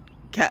that.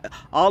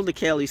 All the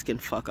Kellys can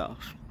fuck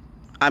off.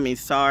 I mean,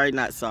 sorry,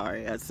 not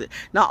sorry. I said,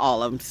 not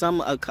all of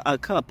them. A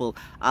couple.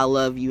 I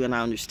love you and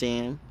I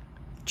understand.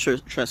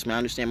 Trust me, I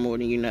understand more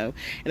than you know.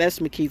 And that's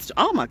McKeith's to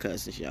all my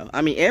cousins, y'all.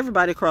 I mean,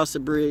 everybody across the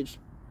bridge.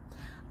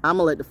 I'm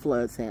gonna let the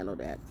floods handle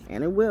that,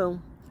 and it will.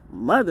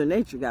 Mother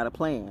Nature got a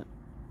plan.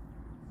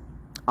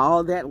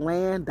 All that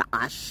land that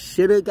I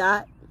should have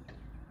got,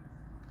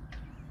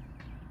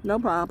 no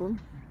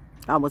problem.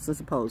 I wasn't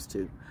supposed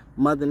to.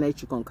 Mother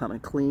Nature gonna come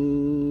and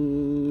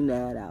clean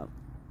that out.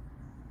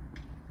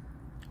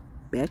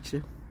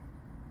 Betcha.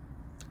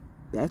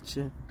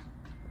 Betcha.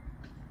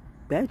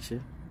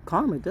 Betcha.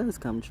 Karma does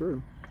come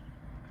true.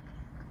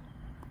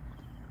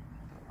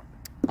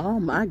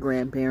 All my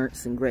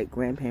grandparents and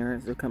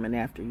great-grandparents are coming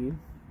after you.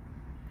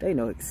 They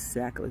know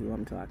exactly who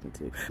I'm talking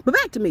to. But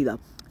back to me, though.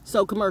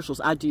 So commercials,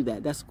 I do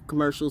that. That's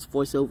commercials,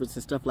 voiceovers,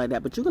 and stuff like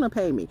that. But you're going to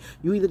pay me.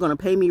 You're either going to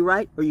pay me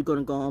right or you're going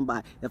to go on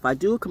by. If I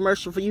do a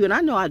commercial for you, and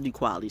I know I do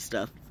quality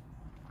stuff,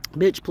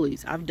 bitch,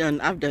 please. I've done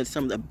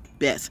some of the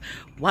best.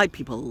 White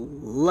people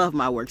love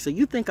my work. So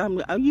you think I'm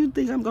going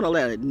to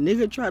let a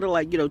nigga try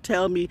to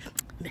tell me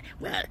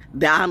that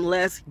I'm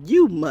less?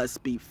 You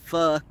must be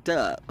fucked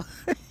up.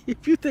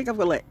 If you think I'm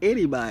gonna let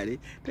anybody,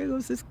 there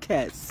goes this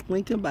cat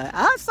slinking by.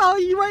 I saw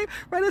you right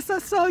as I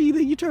saw you,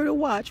 then you turn to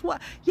watch.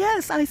 What?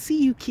 Yes, I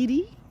see you,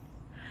 kitty.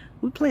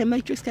 We playing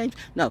Matrix games?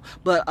 No,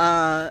 but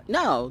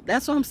no,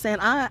 that's what I'm saying.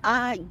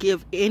 I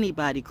give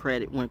anybody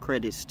credit when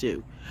credit's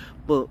due.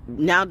 But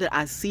now that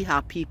I see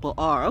how people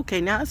are, okay,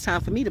 now it's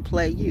time for me to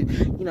play you.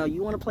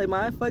 You want to play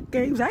mindfuck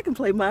games? I can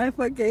play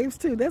mindfuck games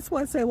too. That's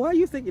why I say, why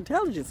you think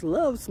intelligence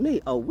loves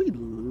me? Oh, we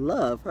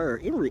love her.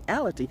 In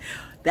reality,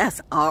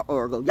 that's our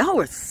oracle. Y'all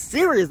are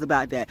serious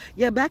about that.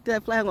 Yeah, back to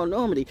that flag on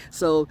Normandy.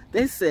 So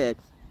they said,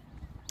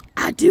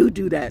 I do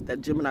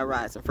that Gemini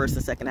Rising, first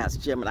and second house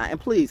Gemini. And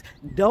please,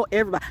 don't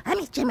everybody, I'm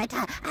a Gemini.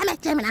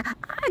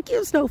 I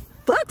gives no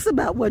fucks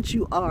about what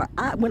you are.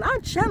 When I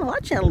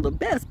channel the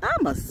best.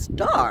 I'm a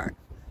star.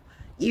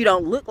 You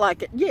don't look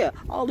like it. Yeah,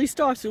 all these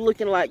stars are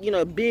looking like,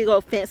 big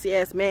old fancy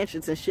ass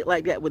mansions and shit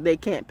like that where they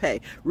can't pay.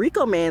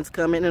 Rico Man's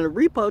coming and a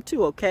repo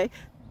too, okay?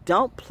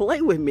 Don't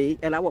play with me,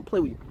 and I won't play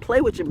with you.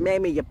 Play with your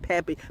mammy, your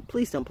pappy.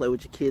 Please don't play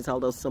with your kids,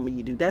 although some of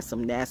you do. That's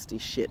some nasty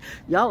shit.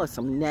 Y'all are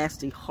some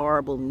nasty,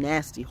 horrible.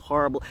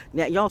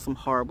 Y'all some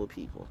horrible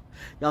people.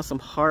 Y'all some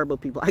horrible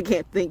people. I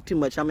can't think too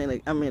much. I'm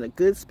in a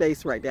good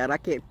space right now, and I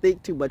can't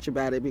think too much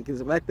about it,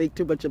 because if I think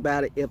too much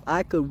about it, if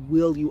I could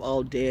will you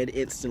all dead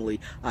instantly,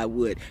 I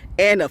would.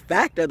 And the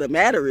fact of the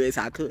matter is,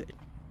 I could.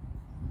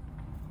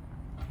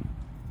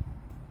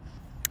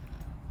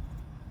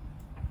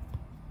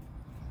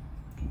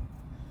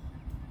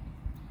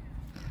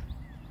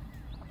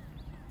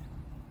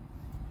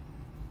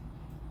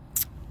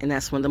 And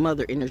that's when the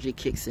mother energy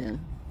kicks in.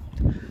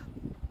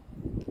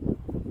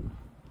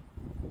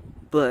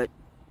 But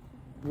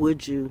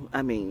wouldn't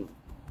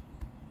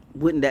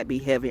that be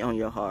heavy on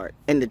your heart?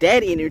 And the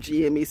daddy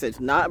energy in me says,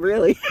 not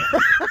really.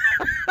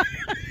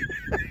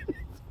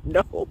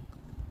 No.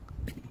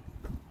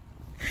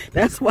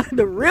 That's why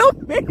the real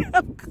men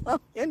have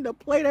come in to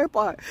play their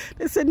part.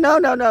 They said,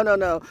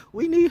 no.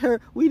 We need her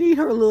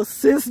a little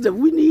sensitive.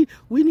 We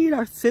need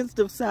our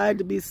sensitive side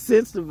to be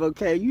sensitive,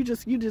 okay? You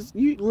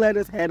let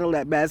us handle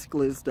that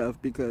masculine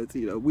stuff, because,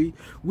 you know,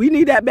 we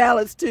need that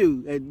balance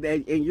too.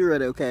 And you're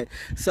it, okay?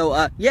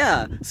 So,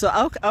 yeah.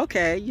 So,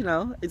 okay, you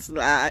know, it's,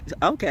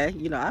 okay,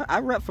 you know, I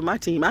rep for my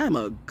team. I am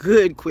a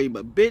good queen,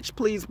 but bitch,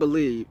 please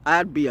believe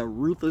I'd be a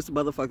ruthless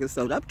motherfucking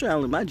soul. I'm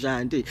trying my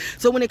John D.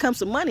 So when it comes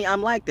to money,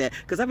 I'm like that,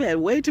 because I've had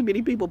way too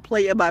many people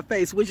play in my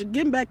face, which is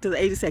getting back to the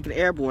 82nd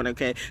Airborne,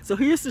 okay? So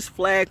here's this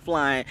flag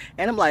flying,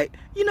 and I'm like,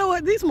 you know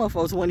what? These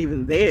motherfuckers weren't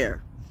even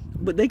there.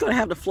 But they're gonna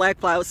have the flag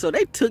fly out. So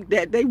they took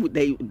that, they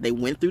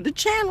went through the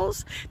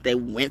channels. They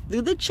went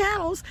through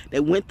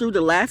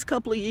the last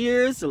couple of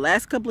years, the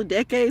last couple of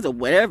decades, or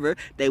whatever.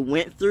 They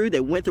went through.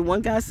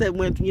 One guy said,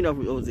 you know, it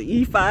was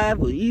the E5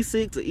 or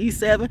E6 or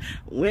E7.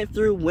 Went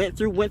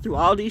through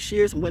all these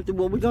years. Went through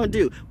what we're gonna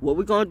do.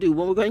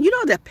 You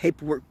know that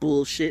paperwork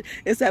bullshit.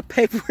 It's that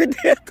paperwork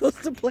that goes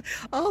to play.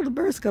 All the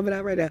birds coming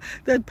out right now.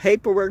 That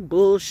paperwork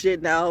bullshit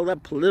and all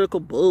that political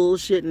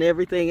bullshit and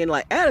everything. And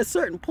like at a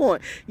certain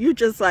point, you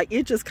just like,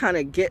 it just kind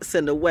of gets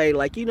in the way.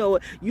 Like, you know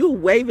what, you're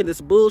waving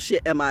this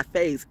bullshit in my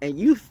face, and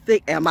you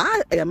think, am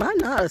I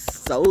not a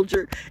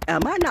soldier?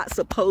 Am I not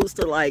supposed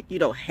to, like, you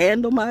know,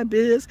 handle my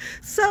biz?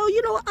 So,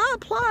 you know, I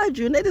applaud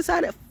you. And they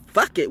decided,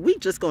 fuck it, we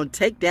just gonna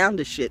take down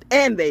the shit.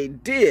 And they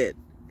did.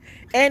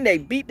 And they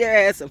beat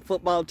their ass in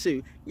football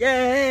too.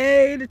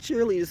 Yay, the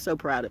cheerleader's so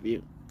proud of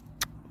you.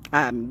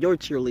 I'm your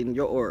cheerleader,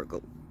 your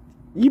oracle.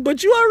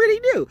 But you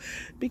already knew,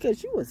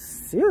 because you were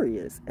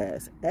serious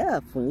as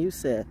F when you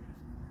said,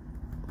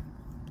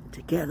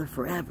 together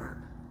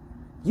forever.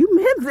 You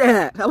meant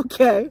that.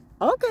 Okay.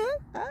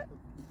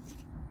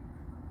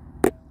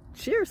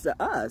 Cheers to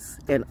us.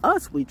 And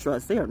us we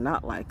trust. They are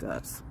not like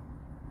us.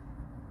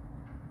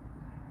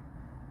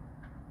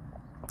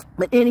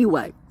 But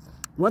anyway,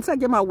 once I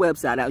get my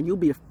website out, you'll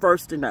be the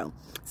first to know.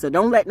 So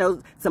don't let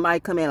somebody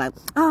come in like,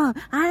 oh,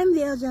 I'm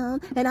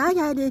ValJones, and I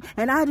got this,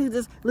 and I do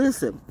this.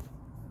 Listen,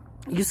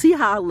 you see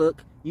how I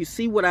look. You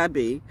see what I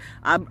be.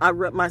 I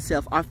rep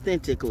myself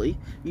authentically,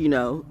 you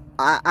know.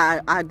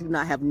 I do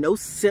not have no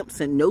simps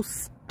and no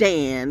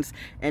stands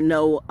and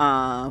no,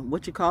 no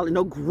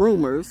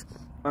groomers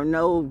or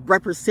no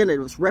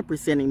representatives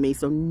representing me.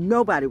 So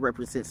nobody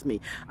represents me.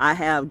 I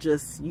have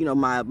just, you know,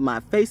 my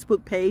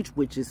Facebook page,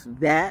 which is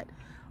that,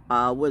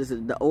 what is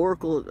it? The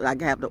Oracle. I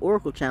have the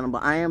Oracle channel,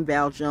 but I am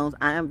Val Jones.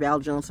 I am Val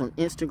Jones on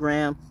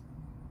Instagram.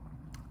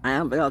 I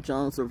am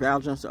ValJones or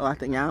ValJonesDaO. I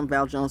think I am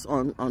ValJones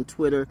on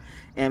Twitter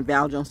and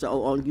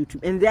ValJonesDaO on YouTube.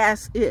 And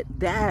that's it.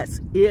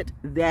 That's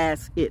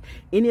it.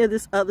 Any of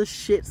this other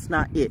shit's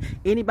not it.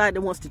 Anybody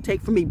that wants to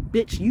take from me,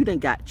 bitch, you done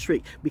got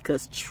tricked.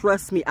 Because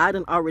trust me, I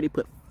done already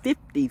put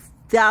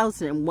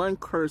 50,001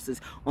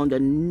 curses on the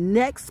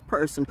next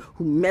person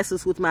who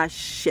messes with my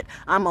shit.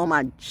 I'm on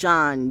my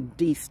John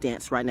D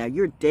stance right now.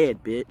 You're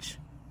dead, bitch.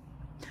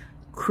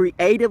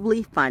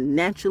 Creatively,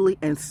 financially,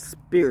 and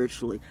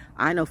spiritually.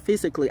 I know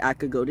physically I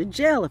could go to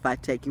jail if I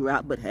take you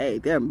out, but hey,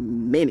 there are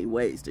many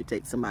ways to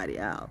take somebody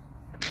out.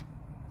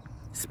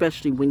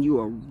 Especially when you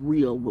are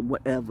real with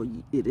whatever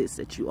it is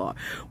that you are.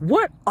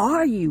 What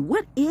are you?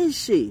 What is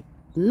she?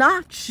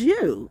 Not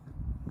you.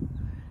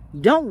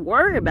 Don't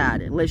worry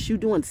about it. Unless you're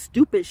doing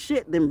stupid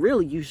shit, then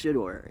really you should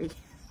worry.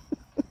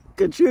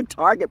 Because you're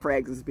target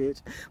practice,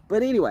 bitch.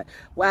 But anyway,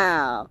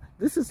 wow.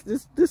 This was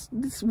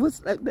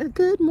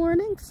good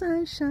morning,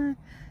 sunshine.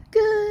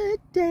 Good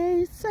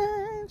day,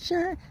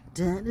 sunshine.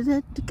 Da, da,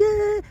 da, da,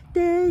 good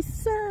day,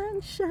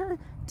 sunshine.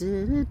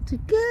 Da, da, da,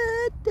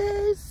 good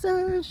day,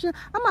 sunshine.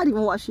 I might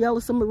even watch Yellow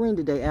Submarine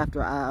today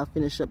after I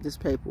finish up this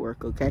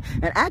paperwork, okay?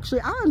 And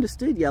actually, I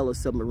understood Yellow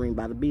Submarine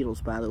by the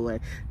Beatles, by the way.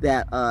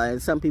 That,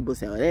 and some people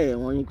say, hey, I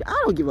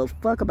don't give a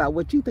fuck about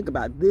what you think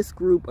about this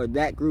group or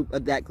that group or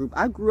that group.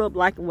 I grew up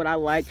liking what I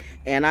like,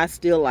 and I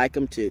still like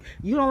them too.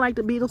 You don't like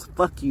the Beatles?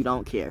 Fuck you,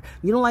 don't care.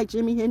 You don't like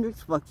Jimi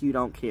Hendrix? Fuck you,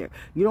 don't care.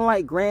 You don't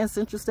like Grand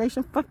Central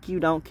Station? Fuck you,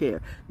 don't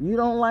care. You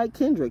don't like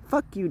Kendrick?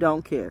 Fuck you,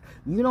 don't care.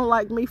 You don't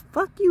like me?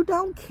 Fuck you,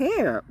 don't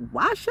care.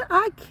 Why should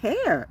I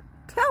care?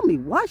 Tell me,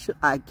 why should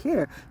I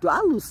care? Do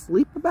I lose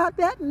sleep about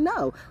that?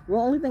 No. The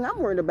only thing I'm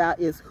worried about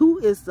is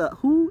who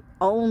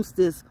owns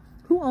this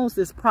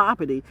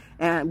property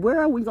and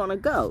where are we gonna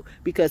go?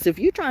 Because if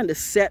you're trying to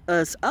set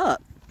us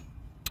up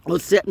or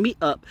set me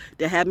up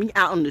to have me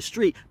out on the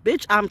street,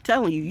 bitch, I'm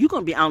telling you, you're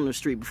gonna be out on the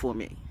street before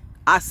me.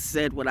 I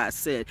said what I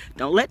said.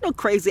 Don't let no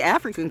crazy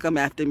African come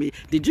after me.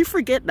 Did you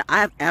forget that I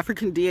have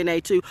African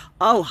DNA too?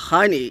 Oh,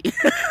 honey.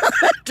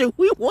 Do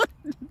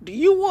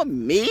you want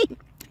me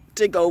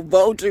to go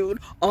vote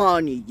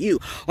on you?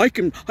 I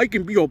can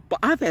be your,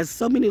 I've had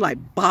so many like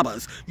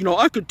babas. You know,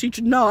 I could teach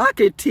you. No, I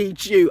could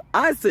teach you.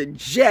 I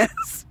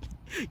suggest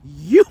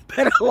you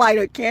better light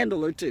a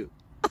candle or two.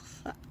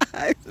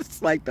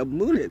 It's like the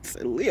moon is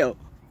Leo.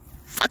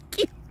 Fuck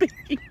you.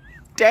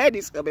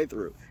 Daddy's coming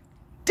through.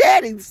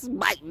 Daddy's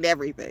smiting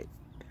everything.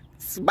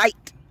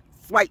 Smite.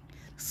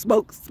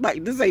 Smoke,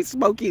 smite. This ain't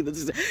smoke either.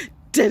 This is,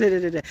 da, da, da,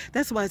 da, da.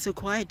 That's why it's so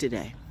quiet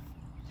today.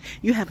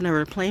 You have never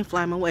heard a plane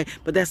flying away.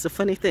 But that's the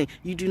funny thing.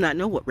 You do not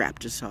know what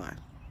raptors are.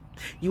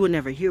 You will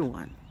never hear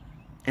one.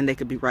 And they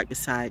could be right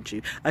beside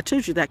you. I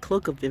told you that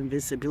cloak of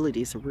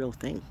invisibility is a real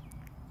thing.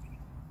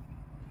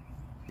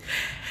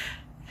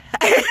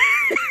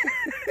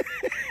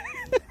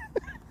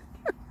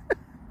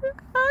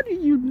 How do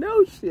you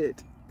know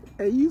shit?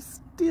 And you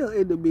still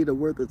end up being a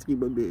worthless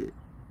human being.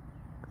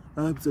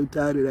 I'm so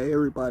tired of that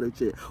Harry Potter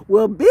shit.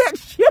 Well,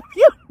 bitch, if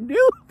you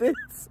knew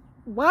this,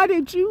 why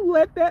did you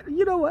let that?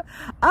 You know what?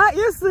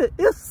 It's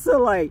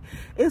sad.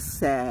 It's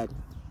sad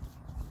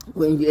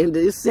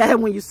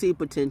when you see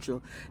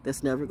potential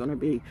that's never going to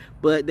be.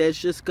 But that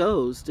just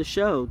goes to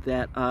show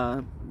that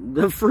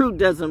the fruit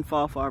doesn't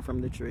fall far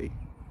from the tree.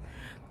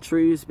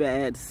 Tree was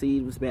bad, the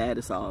seed was bad,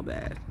 it's all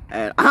bad.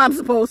 And I'm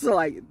supposed to,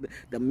 like,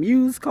 the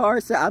Muse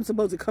card said I'm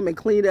supposed to come and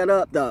clean that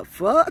up. The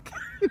fuck?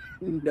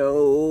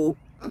 No.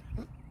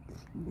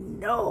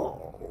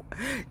 No.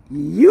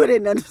 You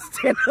didn't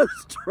understand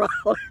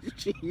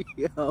astrology,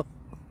 yo.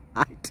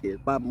 I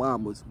did. My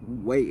mom was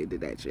way into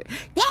that shit.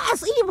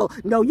 That's evil.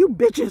 No, you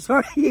bitches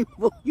are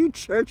evil. You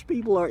church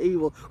people are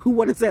evil. Who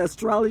want to say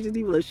astrology is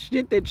evil? The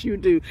shit that you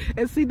do.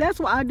 And see, that's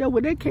why I know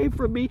when that came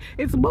from me.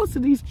 It's most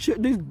of these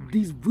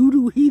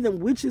voodoo heathen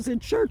witches in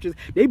churches.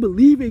 They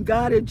believe in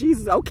God and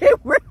Jesus. Okay,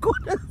 we're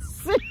gonna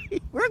see.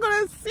 We're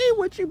gonna see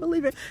what you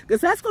believe in,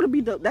 because that's gonna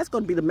be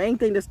the main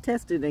thing that's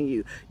tested in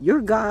you.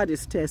 Your God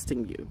is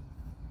testing you.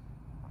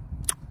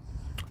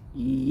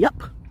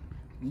 Yup.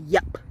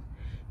 Yup.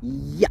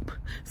 Yep.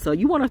 So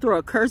you want to throw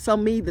a curse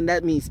on me, then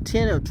that means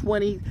 10 or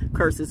 20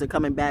 curses are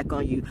coming back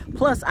on you.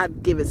 Plus, I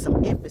give it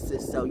some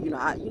emphasis. So,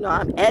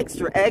 I'm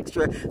extra,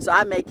 so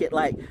I make it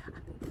like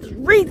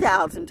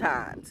 3,000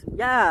 times.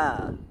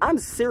 Yeah, I'm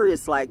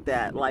serious like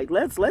that. Like,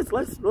 let's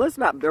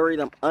not bury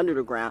them under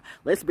the ground.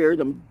 Let's bury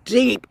them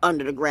deep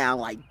under the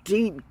ground, like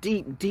deep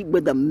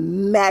where the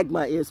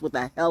magma is, what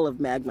the hell of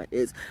magma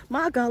is.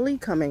 My golly,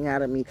 coming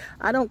out of me.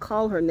 I don't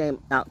call her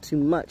name out too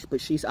much,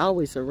 but she's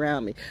always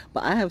around me.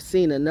 But I have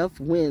seen enough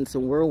winds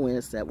and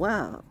whirlwinds that,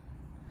 wow.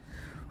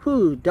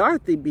 Who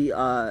Dorothy be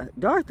like,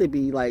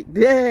 and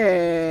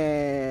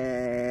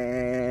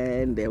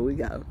there we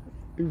go.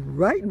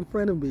 Right in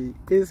front of me.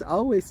 It's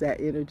always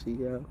that energy,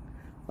 yo.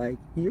 Like,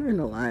 you're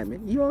in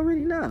alignment. You already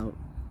know.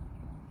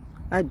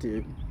 I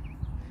do.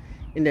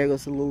 And there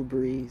goes a little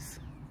breeze.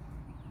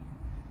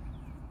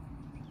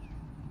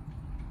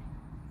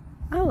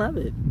 I love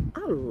it.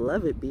 I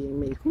love it being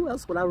me. Who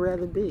else would I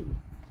rather be?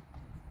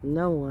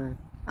 No one.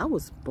 I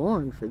was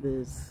born for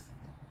this.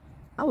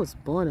 I was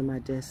born in my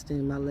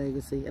destiny, my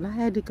legacy. And I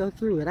had to go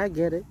through it. I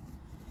get it.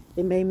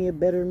 It made me a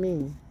better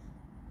me.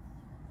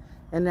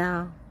 And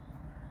now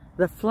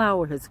the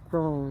flower has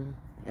grown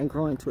and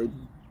grown into a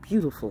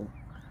beautiful,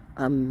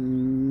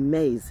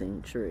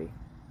 amazing tree.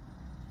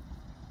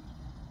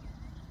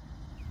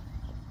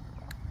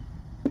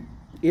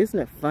 Isn't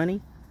it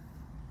funny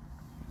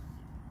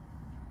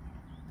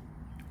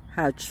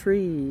how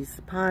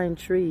pine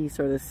trees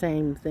are the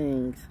same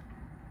things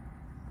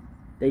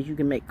that you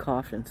can make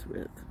coffins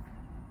with?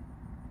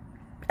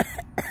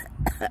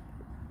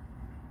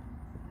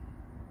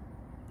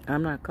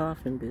 I'm not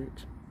coughing,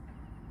 bitch.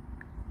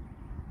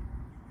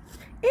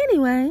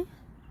 Anyway,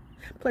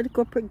 play the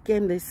corporate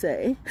game, they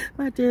say.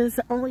 My dear, it's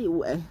the only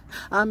way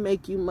I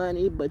make you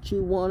money, but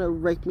you want to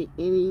rake me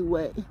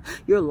anyway.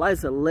 Your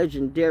lies are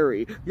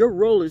legendary. Your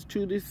role is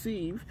to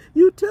deceive.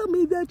 You tell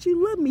me that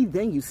you love me,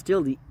 then you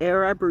steal the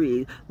air I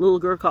breathe. Little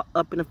girl caught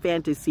up in a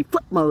fantasy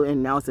flip mode,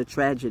 and now it's a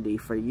tragedy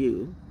for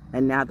you.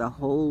 And now the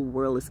whole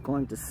world is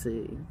going to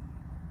see.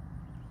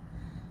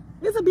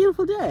 It's a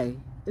beautiful day.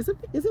 Is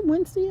it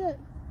Wednesday yet?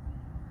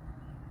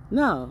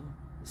 No,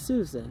 it's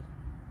Tuesday.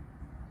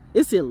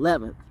 It's the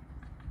 11th.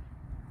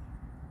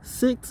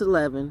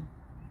 6/11.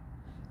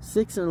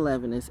 6 and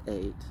 11 is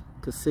 8.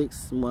 Because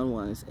 6 and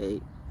 1 is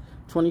 8.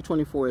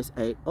 2024 is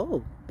 8.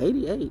 Oh,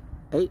 88.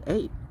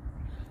 8.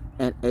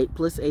 And 8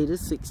 plus 8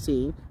 is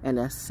 16. And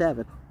that's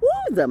 7. Woo,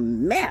 the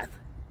math.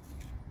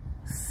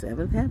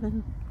 7th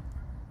heaven.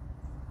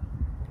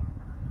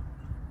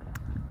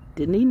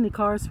 Didn't need any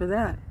cards for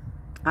that.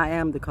 I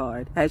am the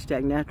card.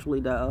 Hashtag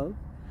naturallydao.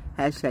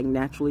 Hashtag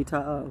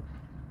naturallydao.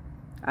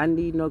 I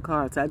need no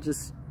cards. I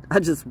just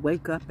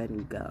wake up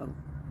and go.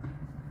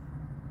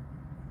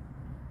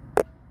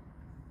 The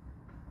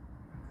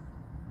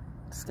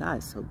sky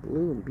is so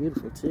blue and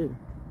beautiful too.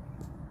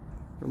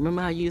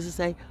 Remember how I used to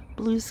say,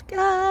 blue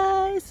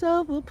skies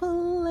over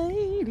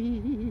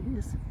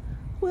Pallades,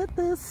 with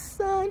the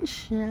sun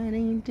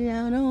shining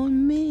down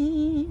on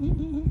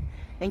me.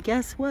 And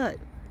guess what?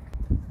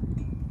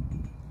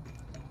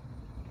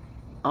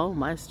 All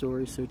my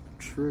stories are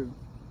true.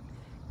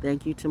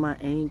 Thank you to my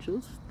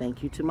angels.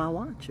 Thank you to my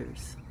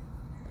watchers.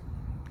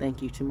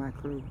 Thank you to my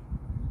crew.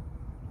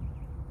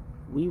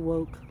 We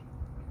woke.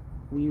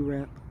 We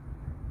rep.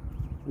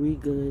 We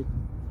good.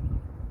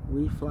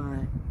 We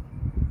fly.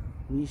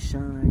 We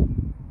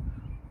shine.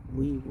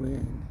 We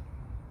win.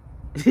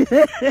 We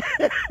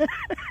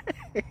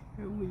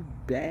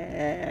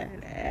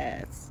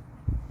badass.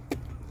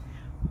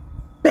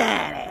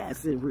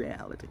 Badass in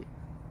reality.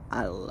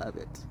 I love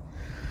it.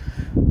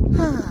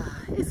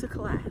 It's a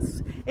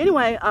class.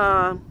 Anyway,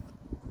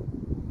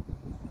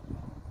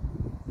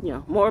 you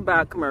know, more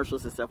about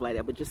commercials and stuff like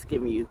that, but just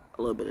giving you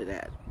a little bit of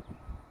that.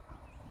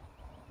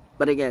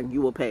 But again,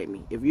 you will pay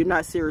me. If you're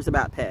not serious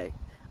about pay,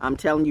 I'm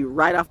telling you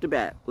right off the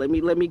bat, let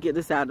me get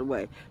this out of the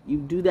way. You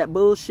do that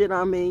bullshit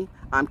on me,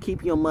 I'm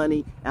keeping your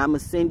money, and I'm gonna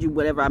send you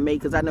whatever I make,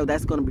 because I know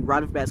that's gonna be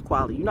right off the bat's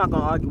quality. You're not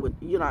gonna argue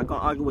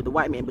with the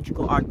white man, but you're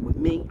gonna argue with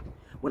me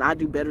when I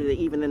do better than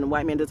even than the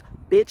white man does.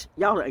 Bitch,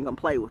 y'all ain't gonna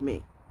play with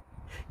me.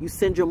 You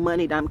send your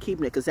money, that I'm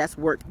keeping it, because that's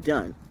work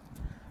done.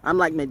 I'm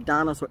like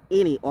McDonald's or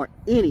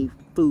any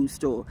food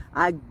store.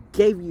 I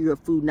gave you your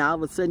food. Now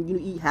all of a sudden you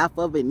eat half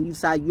of it and you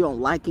decide you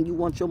don't like it and you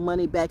want your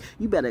money back.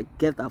 You better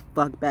get the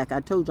fuck back. I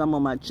told you I'm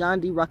on my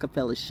John D.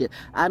 Rockefeller shit.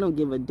 I don't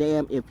give a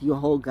damn if your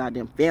whole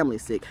goddamn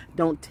family's sick.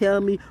 Don't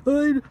tell me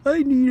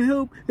I need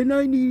help and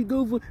I need to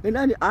go for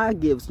and I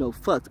gives no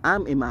fucks.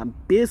 I'm in my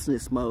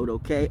business mode,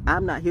 okay?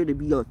 I'm not here to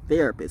be your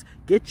therapist.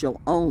 Get your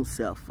own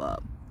self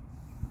up.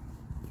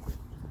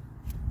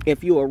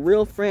 If you're a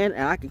real friend,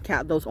 and I can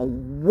count those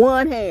on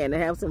one hand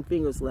and have some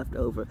fingers left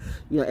over.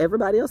 You know,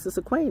 everybody else is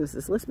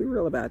acquaintances. Let's be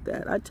real about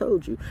that. I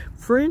told you,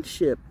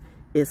 friendship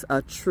is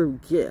a true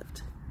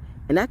gift.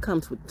 And that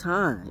comes with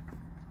time.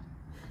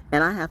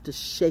 And I have to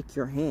shake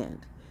your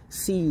hand,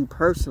 see you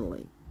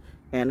personally,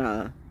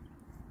 and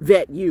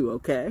vet you,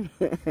 okay?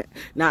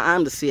 Now,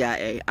 I'm the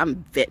CIA.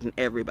 I'm vetting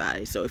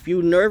everybody. So if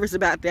you're nervous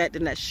about that,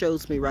 then that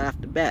shows me right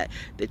off the bat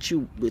that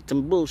you with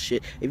some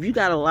bullshit. If you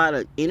got a lot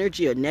of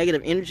energy or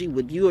negative energy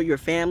with you or your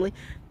family,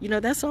 you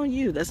know, that's on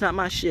you. That's not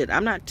my shit.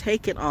 I'm not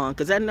taking on,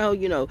 because I know,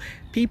 you know,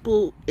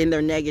 people in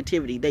their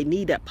negativity, they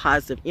need that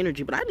positive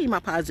energy, but I need my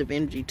positive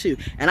energy too.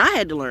 And I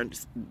had to learn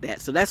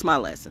that. So that's my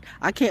lesson.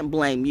 I can't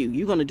blame you.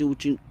 You're going to do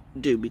what you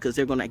do because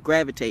they're going to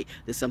gravitate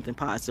to something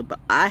positive, but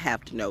I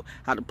have to know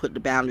how to put the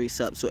boundaries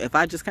up. So if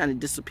I just kind of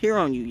disappear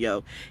on you,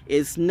 yo,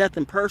 it's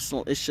nothing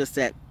personal. It's just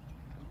that,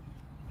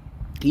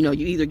 you know,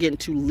 you're either getting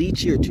too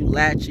leechy or too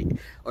latchy,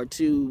 or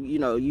too, you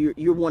know,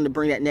 you're wanting to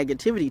bring that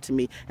negativity to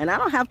me, and I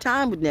don't have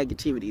time with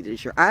negativity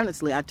this year.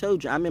 Honestly, I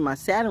told you, I'm in my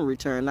Saturn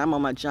return, I'm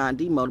on my John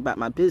D mode about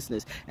my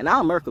business, and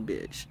I'll murk a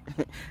bitch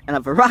in a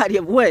variety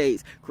of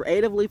ways,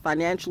 creatively,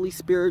 financially,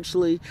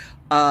 spiritually,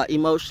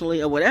 emotionally,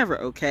 or whatever,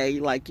 okay?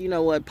 Like, you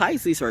know what,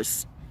 Pisces are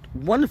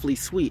wonderfully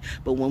sweet,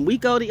 but when we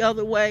go the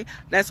other way,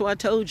 that's what I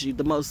told you,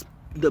 the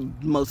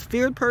most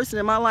feared person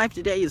in my life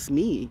today is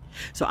me.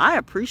 So I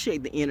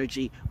appreciate the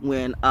energy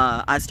when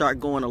I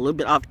start going a little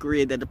bit off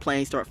grid, that the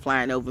planes start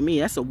flying over me.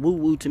 That's a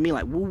woo-woo to me,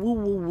 like woo woo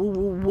woo woo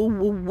woo woo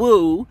woo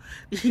woo.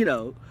 You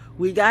know,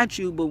 we got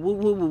you, but woo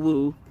woo woo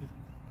woo.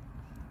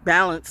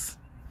 Balance,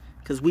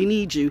 because we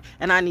need you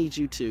and I need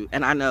you too.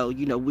 And I know,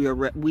 you know, we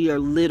are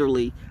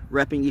literally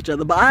repping each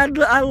other, but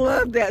I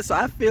love that. So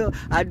I feel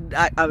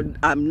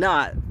I'm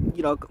not,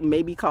 you know,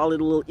 maybe call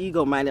it a little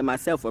ego-minded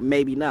myself, or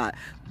maybe not,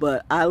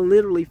 but I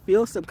literally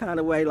feel some kind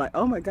of way, like,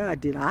 oh my God,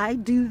 did I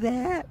do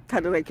that?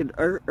 Kind of like an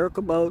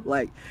Urkel,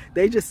 like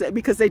they just said,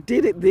 because they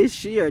did it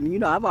this year, and you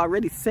know, I've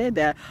already said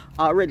that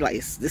already, like,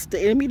 is this the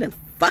enemy? Then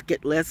fuck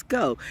it, let's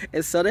go.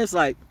 And so there's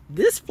like,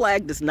 this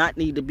flag does not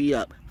need to be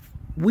up.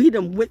 We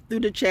done went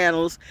through the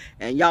channels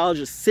and y'all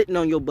just sitting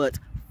on your butts.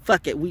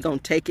 Fuck it, we gonna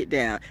take it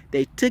down.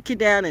 They took it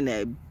down and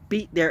they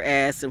beat their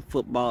ass in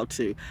football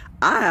too.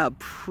 I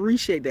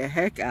appreciate the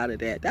heck out of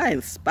that. That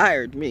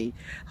inspired me.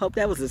 Hope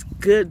that was as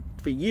good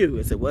for you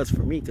as it was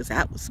for me, because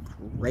that was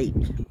great.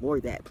 More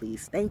of that,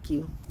 please. Thank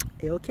you.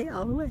 Okay,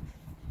 all the way.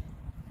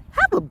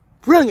 Have a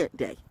brilliant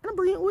day and a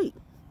brilliant week.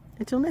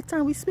 Until next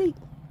time we speak.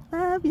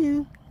 Love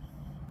you.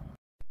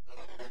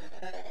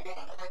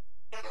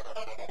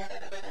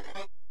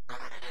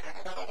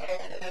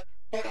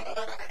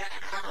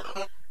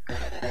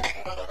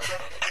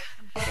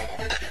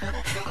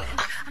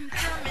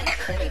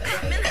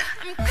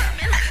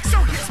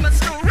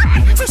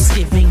 First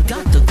giving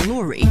God the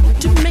glory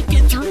to make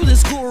it through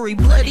this gory,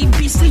 bloody,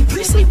 beastly,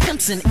 priestly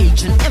pimps and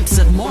agent imps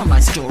said more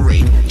my story.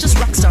 Just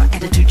rockstar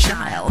attitude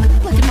child,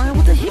 like a mile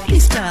with a hippie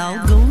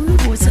style, golden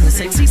voice and a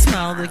sexy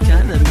smile, the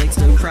kind that makes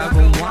the crowd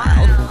go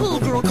wild. Little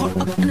girl caught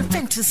up in a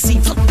fantasy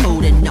flip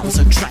mode, and now it's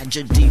a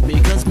tragedy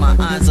because my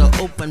eyes are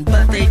open,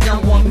 but they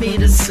don't want me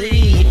to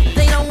see.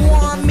 They don't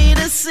want me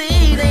to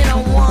see. They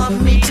don't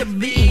want me to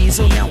be.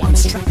 So now I'm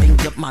strapping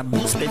up my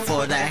boots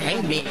before they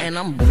hang me, and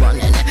I'm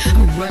running.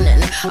 I'm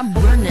running. I'm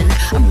running.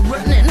 I'm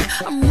running.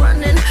 I'm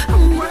running.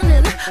 I'm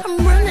running.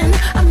 I'm running.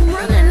 I'm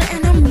running.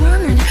 And I'm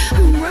running.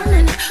 I'm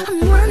running.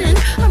 I'm running.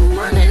 I'm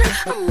running.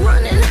 I'm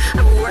running.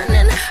 I'm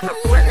running.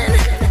 I'm running.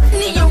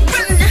 Neo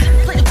run.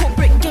 Play the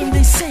corporate game,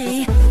 they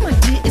say. My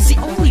dear, it's the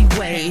only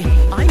way.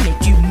 I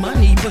make you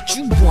money, but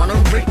you wanna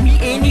rape me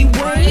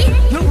anyway.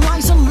 Your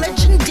lies are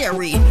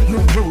legendary.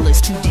 Your role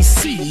is to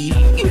deceive.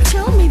 You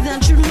tell me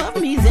that you love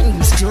me, then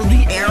you steal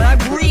the air I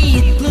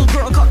breathe. Little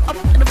girl caught up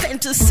in a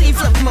fantasy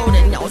flip mode,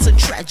 and now it's a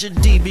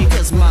tragedy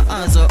because my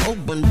eyes are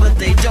open, but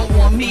they don't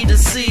want me to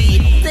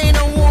see. They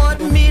don't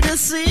want me to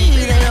see.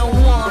 They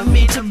don't want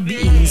me to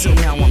be. So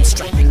now I'm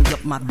strapping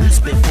up my boots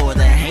before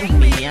they hang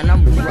me, and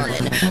I'm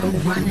running. I'm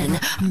running.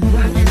 I'm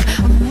running.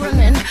 I'm running.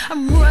 running,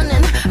 I'm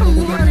running,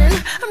 I'm running,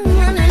 I'm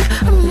running,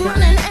 I'm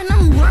running, and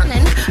I'm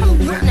running,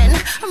 I'm running,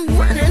 I'm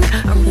running,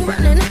 I'm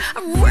running,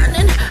 I'm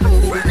running, I'm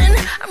running,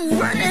 I'm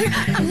running,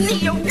 I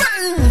need a run.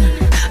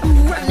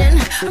 I'm running,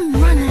 I'm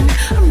running,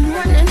 I'm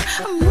running,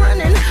 I'm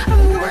running,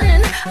 I'm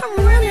running, I'm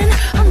running,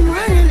 I'm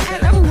running,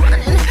 and I'm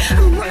running,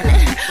 I'm running,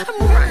 I'm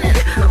running,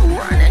 I'm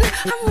running,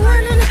 I'm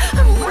running,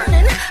 I'm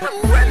running, I'm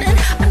running,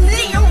 I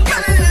need a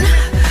run.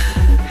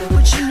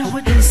 But you know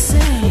what they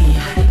say,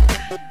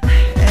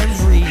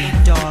 every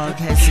dog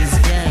has his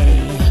day.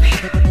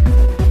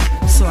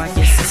 So I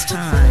guess it's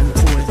time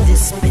for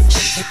this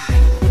bitch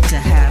to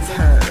have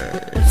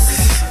hers.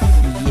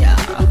 Yeah.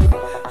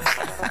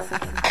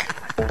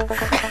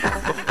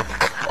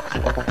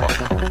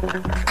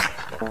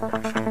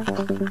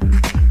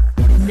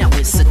 Now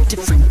it's a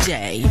different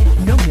day,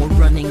 no more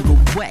running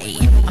away.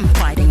 I'm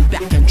fighting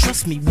back, and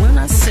trust me when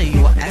I say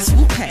your ass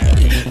will pay.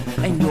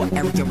 And your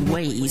arrogant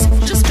ways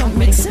just don't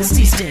make sense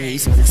these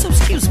days. So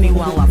excuse me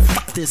while I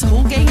fuck this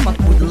whole game up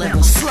with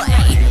level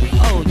slay.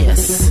 Oh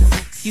yes,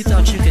 you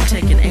thought you could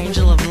take an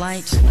angel of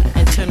light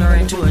and turn her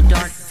into a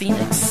dark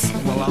phoenix?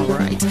 Well,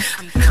 alright.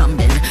 I'm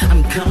coming,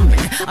 I'm coming,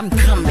 I'm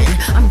coming,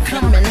 I'm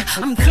coming,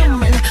 I'm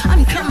coming,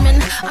 I'm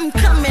coming, I'm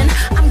coming,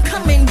 I'm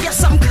coming,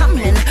 yes, I'm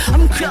coming,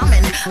 I'm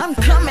coming, I'm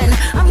coming,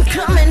 I'm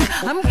coming,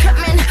 I'm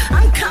coming,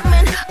 I'm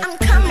coming, I'm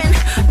coming,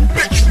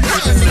 bitch,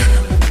 run!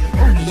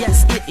 Oh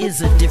yes, it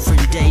is a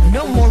different day,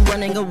 no more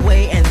running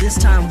away, and this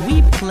time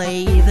we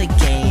play the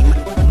game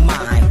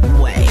my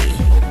way.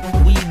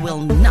 We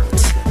will not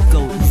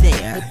go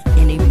there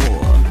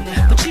anymore.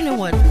 But you know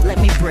what? Let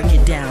me break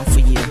it down for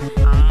you.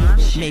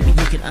 Maybe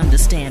you can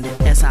understand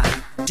it as I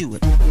do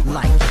it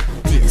like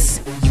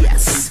this.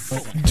 Yes,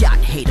 got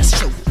haters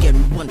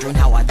choking, wondering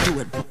how I do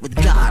it, but with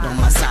God on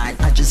my side,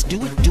 I just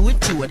do it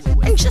to it.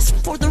 And just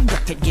for the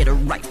record, get it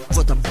right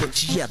for the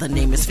butch. Yeah, the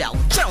name is Val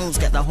Jones,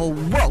 got the whole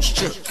world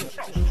shook.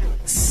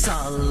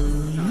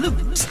 Salute,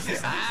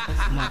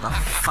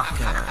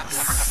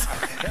 motherfuckers.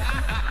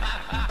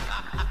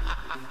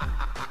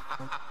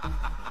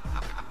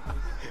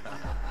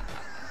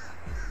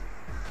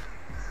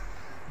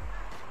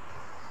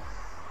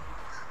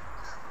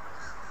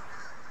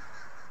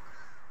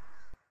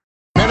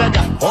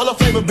 All the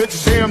flavor bitches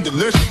say I'm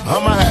delicious.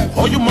 I'ma have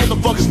all you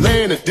motherfuckers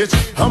laying in a ditch.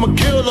 I'ma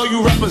kill all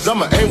you rappers,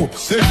 I'ma aim with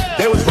precision.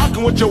 They was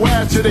rocking with your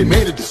ass till they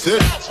made a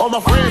decision. All my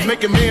friends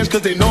making millions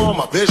cause they know I'm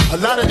my bitch. A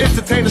lot of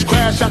entertainers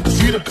crash, I can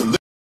see the collision.